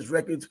Michael Jordan's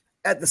records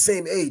at the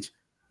same age.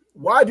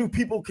 Why do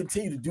people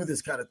continue to do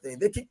this kind of thing?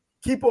 They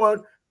keep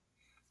on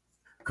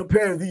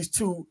comparing these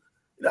two.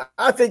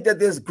 I think that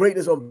there's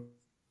greatness on both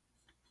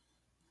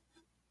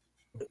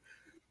ends.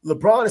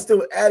 LeBron is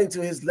still adding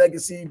to his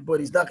legacy, but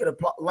he's not going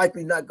to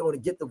likely not going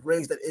to get the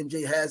rings that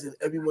MJ has, and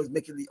everyone's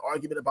making the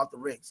argument about the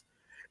rings.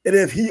 And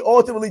if he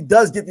ultimately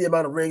does get the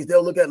amount of rings,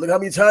 they'll look how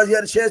many times he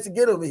had a chance to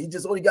get them, and he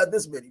just only got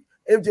this many.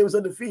 MJ was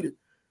undefeated.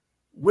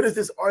 When is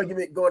this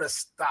argument going to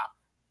stop?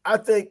 I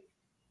think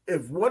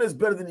if one is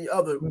better than the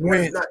other, one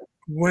is not.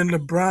 When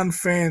LeBron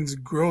fans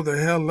grow the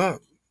hell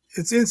up,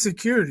 it's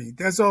insecurity.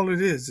 That's all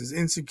it is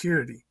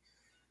insecurity.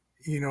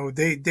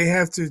 They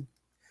have to.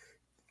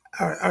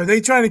 Are they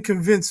trying to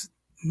convince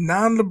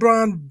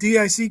non-LeBron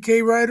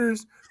DICK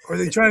writers, or are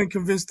they trying to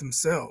convince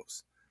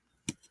themselves?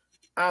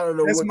 I don't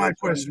know. That's my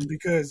question,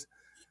 because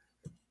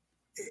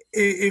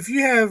if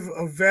you have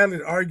a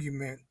valid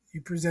argument,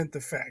 you present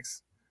the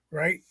facts,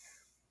 right?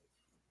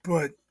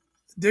 But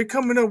they're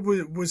coming up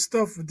with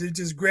stuff. They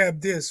just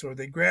grab this or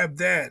they grab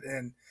that,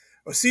 and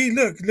see,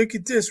 look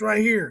at this right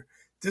here.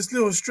 This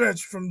little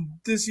stretch from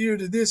this year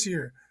to this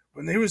year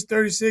when he was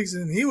 36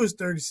 and he was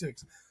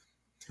 36.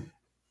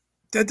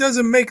 That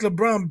doesn't make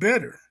LeBron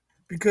better,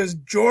 because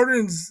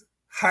Jordan's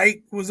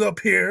height was up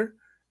here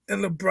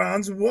and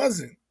LeBron's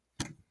wasn't.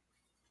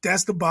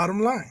 That's the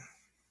bottom line.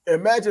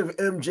 Imagine if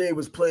MJ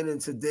was playing in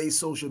today's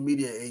social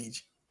media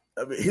age.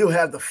 I mean, he'll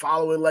have the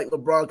following like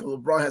LeBron, because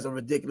LeBron has a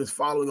ridiculous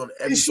following on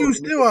every. His shoes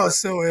still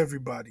outsell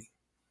everybody.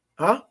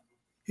 Huh?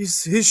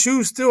 His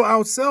shoes still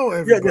outsell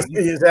everybody.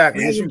 Yeah,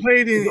 exactly. He hasn't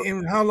played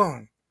in how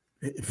long?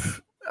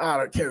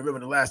 I can't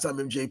remember the last time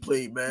MJ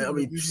played, man. I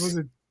mean, was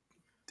it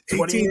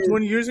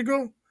 20 years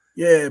ago?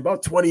 Yeah,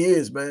 about 20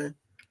 years, man.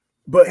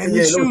 But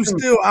his shoes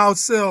still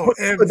outsell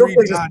everybody. Those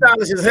things are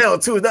stylish as hell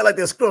too. It's not like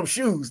they're scrum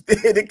shoes.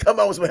 They come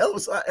out with some hell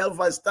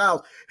of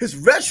styles. His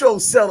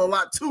retros sell a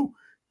lot too.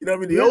 You know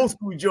what I mean? The old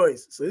school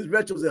joints. So his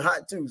retros are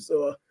hot too.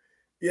 So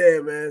yeah,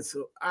 man.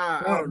 So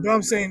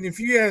I'm saying, if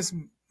you ask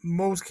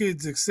most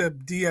kids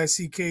except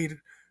DICK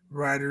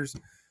riders,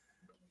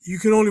 you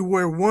can only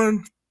wear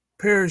one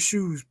pair of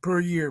shoes per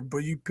year, but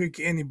you pick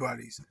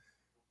anybody's.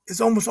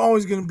 It's almost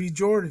always going to be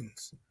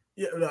Jordans.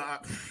 Yeah, no,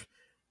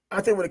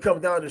 I think when it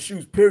comes down to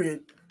shoes,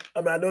 period.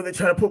 I mean, I know they're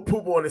trying to put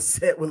Poopa on the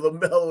set with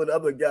LaMelo and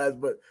other guys,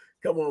 but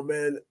come on,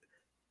 man.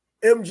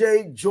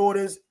 MJ,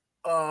 Jordans,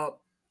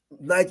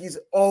 Nikes,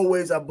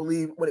 always, I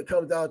believe, when it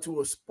comes down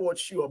to a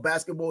sports shoe, a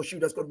basketball shoe,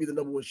 that's going to be the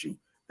number one shoe.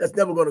 That's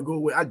never going to go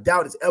away. I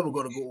doubt it's ever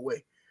going to go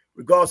away,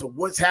 regardless of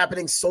what's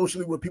happening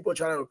socially, when people are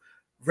trying to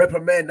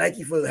reprimand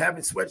Nike for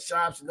having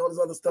sweatshops and all this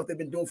other stuff they've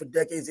been doing for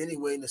decades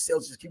anyway, and the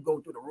sales just keep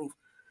going through the roof.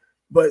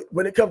 But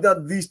when it comes down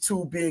to these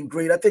two being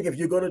great, I think if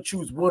you're going to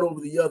choose one over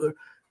the other,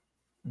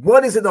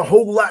 one isn't a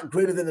whole lot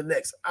greater than the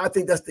next. I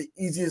think that's the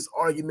easiest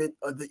argument,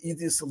 or the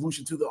easiest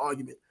solution to the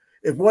argument.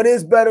 If one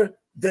is better,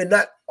 they're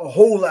not a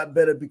whole lot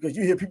better, because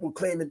you hear people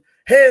claiming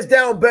hands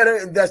down better,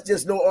 and that's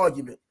just no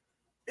argument.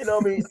 You know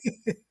what I mean?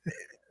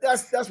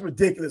 That's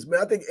ridiculous,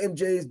 man. I think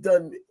MJ is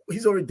done.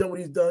 He's already done what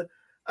he's done.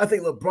 I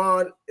think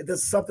LeBron,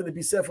 there's something to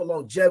be said for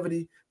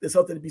longevity. There's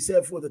something to be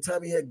said for the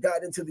time he had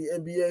gotten into the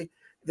NBA.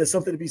 There's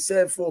something to be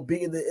said for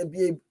being in the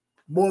NBA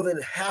more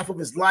than half of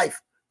his life.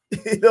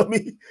 You know what I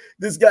mean?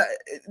 This guy,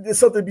 there's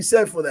something to be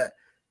said for that.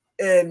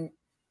 And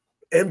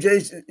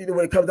MJ,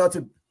 when it comes down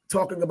to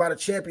talking about a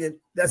champion,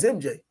 that's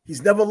MJ.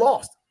 He's never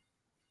lost.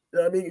 You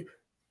know what I mean?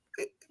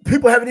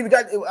 People haven't even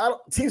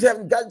teams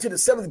haven't gotten to the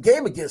seventh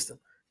game against him,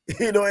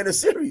 in a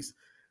series.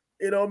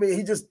 You know what I mean?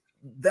 He just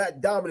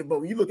that dominant. But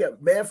when you look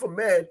at man for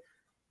man,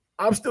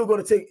 I'm still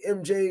going to take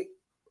MJ.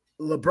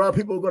 LeBron,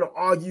 people are going to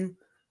argue.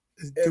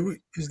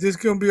 Is this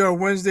going to be our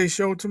Wednesday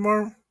show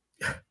tomorrow?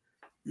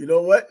 You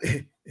know what?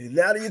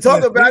 Now that you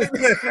talk about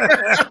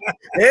it,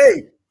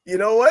 hey, you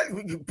know what?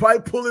 We can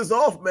probably pull this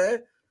off,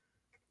 man.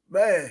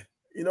 Man,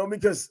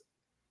 because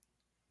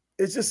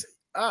it's just,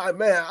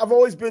 man, I've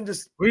always been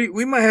just.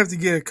 We might have to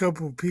get a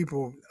couple of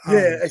people.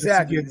 Yeah,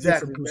 exactly. To get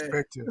different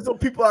perspectives. There's some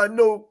people I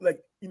know, like,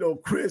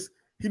 Chris,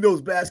 he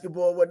knows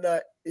basketball and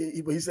whatnot.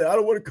 But he said, I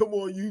don't want to come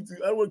on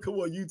YouTube. I don't want to come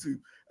on YouTube.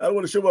 I don't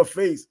want to show my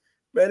face.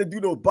 Man, to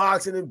do no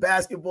boxing and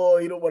basketball.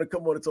 He don't want to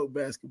come on and talk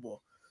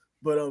basketball.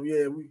 But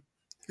yeah,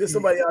 there's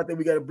somebody out there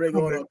we got to bring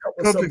on.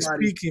 Public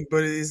speaking,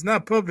 but it's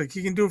not public.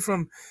 He can do it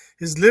from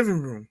his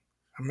living room.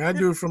 I mean, I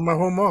do it from my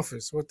home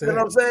office. What the hell? You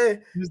know what I'm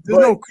saying? There's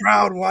no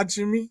crowd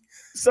watching me.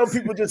 Some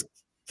people just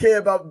care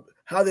about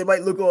how they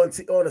might look on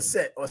a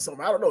set or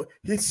something. I don't know.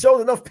 He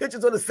shows enough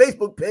pictures on his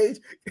Facebook page.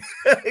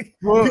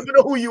 Well, people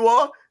know who you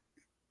are.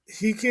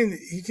 He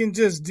can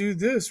just do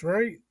this,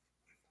 right?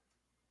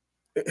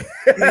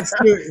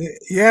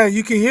 Yeah,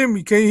 you can hear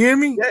me. Can you hear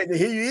me? Yeah, I can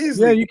hear you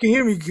easily. Yeah, you can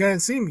hear me. You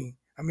can't see me.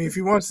 I mean, if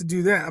he wants to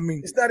do that, I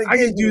mean, I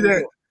can do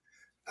that.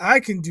 I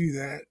can do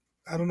that.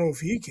 I don't know if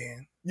he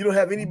can. You don't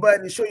have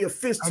anybody to show your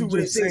fist to when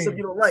they say something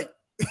you don't like.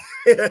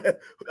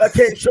 I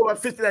can't show my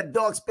fist in that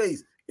dark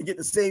space and get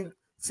the same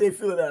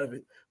feeling out of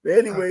it. But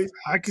anyways,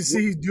 I can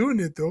see you doing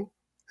it though.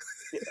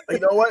 You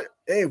know what?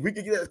 Hey, if we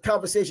could get that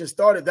conversation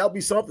started, that'll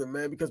be something,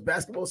 man, because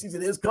basketball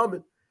season is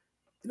coming.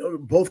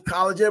 Both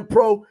college and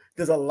pro.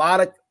 There's a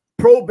lot of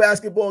pro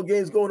basketball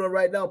games going on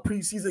right now,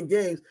 preseason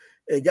games,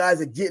 and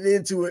guys are getting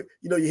into it.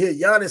 You hear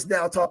Giannis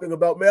now talking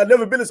about, man, I've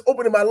never been this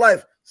open in my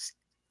life.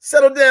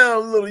 Settle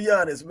down, little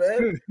Giannis,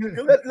 man.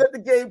 Let the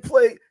game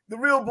play. The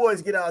real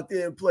boys get out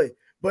there and play.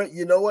 But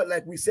you know what?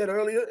 Like we said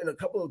earlier, and a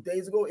couple of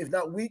days ago, if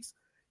not weeks,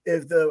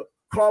 if the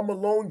Karl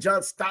Malone,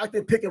 John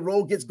Stockton pick and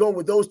roll gets going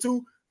with those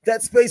two,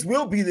 that space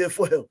will be there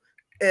for him.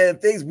 And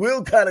things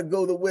will kind of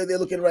go the way they're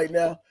looking right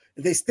now.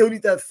 And they still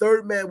need that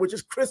third man, which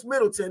is Chris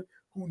Middleton,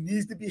 who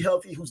needs to be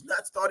healthy, who's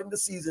not starting the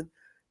season.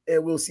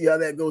 And we'll see how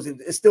that goes.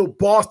 It's still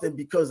Boston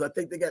because I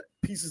think they got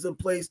pieces in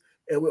place,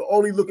 and we're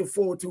only looking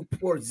forward to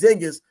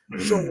Porzingis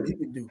showing what he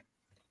can do.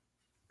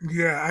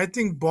 Yeah, I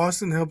think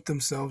Boston helped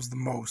themselves the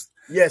most.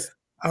 Yes.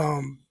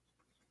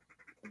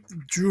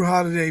 Drew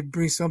Holiday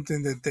brings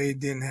something that they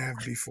didn't have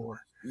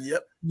before.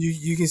 Yep.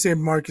 You can say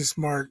Marcus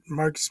Smart.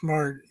 Marcus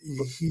Smart,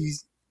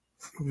 he's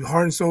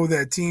heart and soul of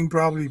that team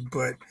probably,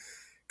 but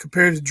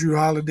compared to Drew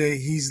Holiday,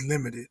 he's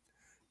limited.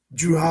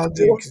 Drew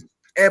Holiday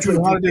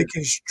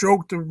can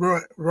stroke the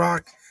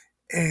rock,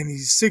 and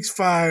he's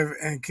 6'5"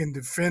 and can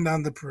defend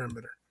on the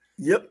perimeter.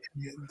 Yep.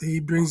 He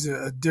brings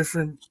a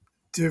different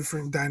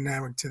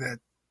dynamic to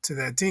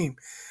that team.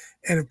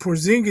 And if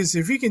Porzingis,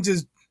 if he can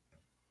just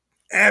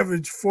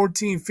average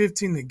 14,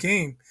 15 a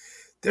game,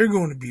 they're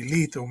going to be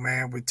lethal,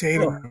 man, with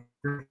Tatum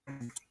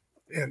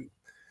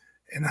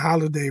and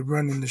Holiday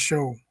running the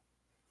show.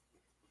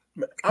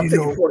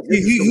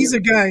 He's a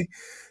guy.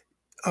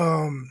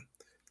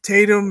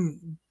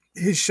 Tatum,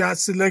 his shot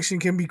selection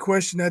can be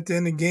questioned at the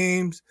end of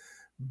games.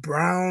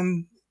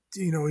 Brown,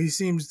 he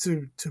seems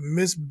to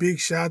miss big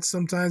shots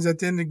sometimes at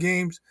the end of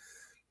games.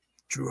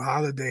 Drew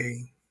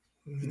Holiday,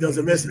 he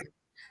doesn't miss it.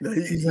 No,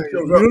 he's like,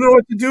 you don't know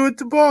what to do with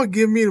the ball?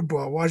 Give me the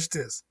ball. Watch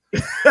this.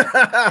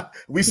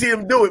 We see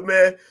him do it,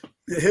 man.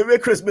 Him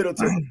and Chris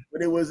Middleton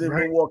when it was in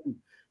Milwaukee.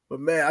 But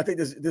man, I think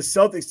this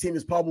Celtics team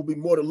is probably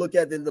more to look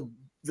at than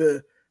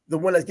the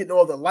one that's getting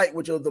all the light,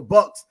 which are the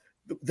Bucks.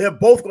 They're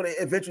both going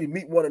to eventually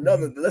meet one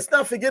another. Mm-hmm. Let's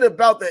not forget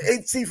about the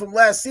 8th seed from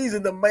last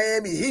season, the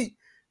Miami Heat,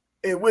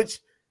 in which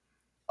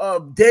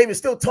Dame is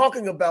still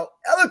talking about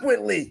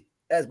eloquently,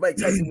 as Mike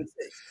Tyson would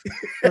say.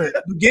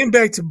 But getting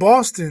back to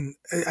Boston,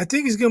 I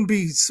think it's going to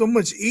be so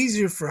much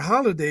easier for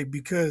Holiday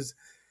because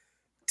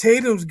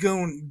Tatum's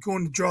going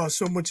to draw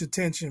so much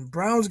attention.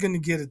 Brown's going to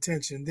get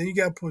attention. Then you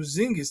got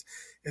Porzingis.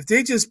 If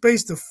they just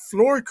space the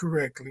floor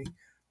correctly,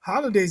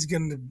 Holiday's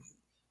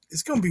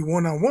it's going to be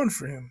one-on-one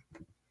for him.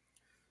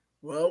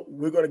 Well,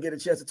 we're going to get a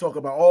chance to talk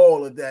about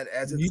all of that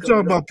as it's you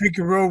talk about pick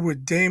and roll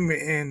with Dame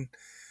and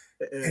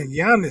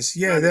Giannis.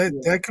 Yeah,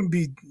 that can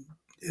be.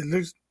 It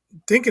looks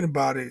thinking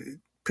about it,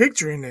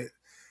 picturing it.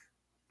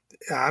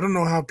 I don't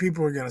know how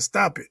people are going to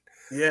stop it.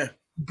 Yeah,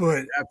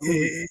 but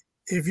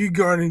if you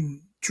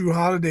guarding Drew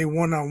Holiday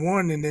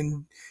one-on-one and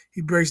then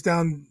he breaks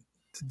down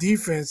the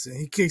defense and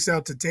he kicks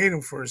out to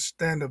Tatum for a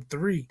stand-up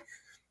three,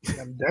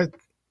 that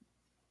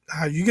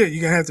how you're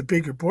gonna have to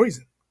pick your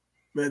poison.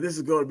 Man, this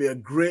is going to be a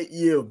great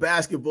year of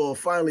basketball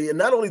finally. And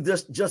not only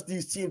just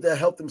these teams that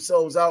help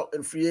themselves out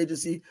in free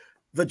agency,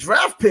 the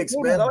draft picks,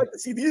 man. I like to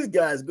see these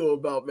guys go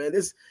about, man.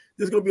 There's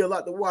going to be a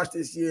lot to watch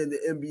this year in the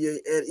NBA.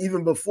 And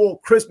even before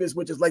Christmas,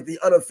 which is like the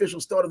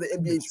unofficial start of the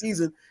NBA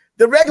season,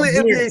 the regular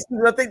NBA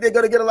season, I think they're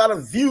going to get a lot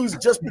of views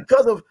just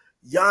because of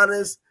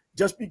Giannis,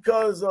 just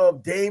because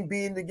of Dame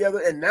being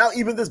together. And now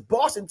even this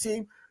Boston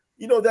team,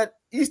 that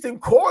Eastern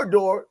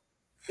Corridor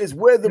is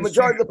where the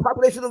majority of the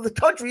population of the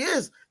country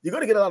is. You're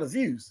going to get a lot of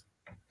views.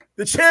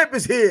 The champ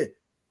is here.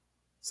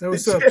 So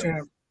what's up,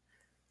 champ?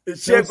 The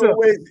champ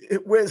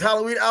wears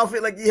Halloween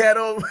outfit like he had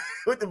on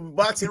with the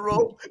boxing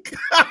robe,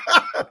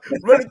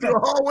 running through the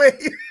hallway.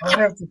 I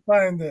have to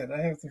find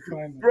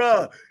that.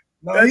 Bro.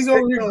 No, he's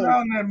over here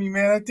growling at me,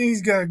 man. I think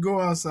he's got to go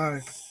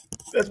outside.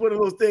 That's one of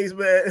those things,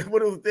 man.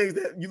 One of those things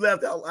that you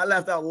laughed out. I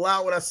laughed out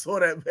loud when I saw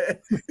that, man.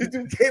 This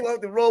dude came out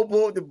with the robe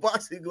with the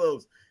boxing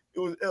gloves.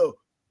 It was ill.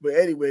 But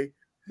anyway,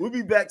 we'll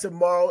be back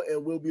tomorrow,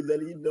 and we'll be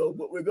letting you know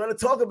what we're going to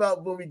talk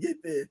about when we get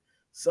there.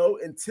 So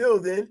until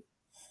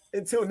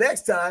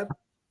next time,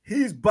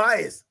 he's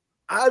Bias.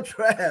 I'm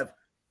Trav.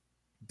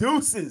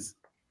 Deuces.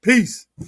 Peace.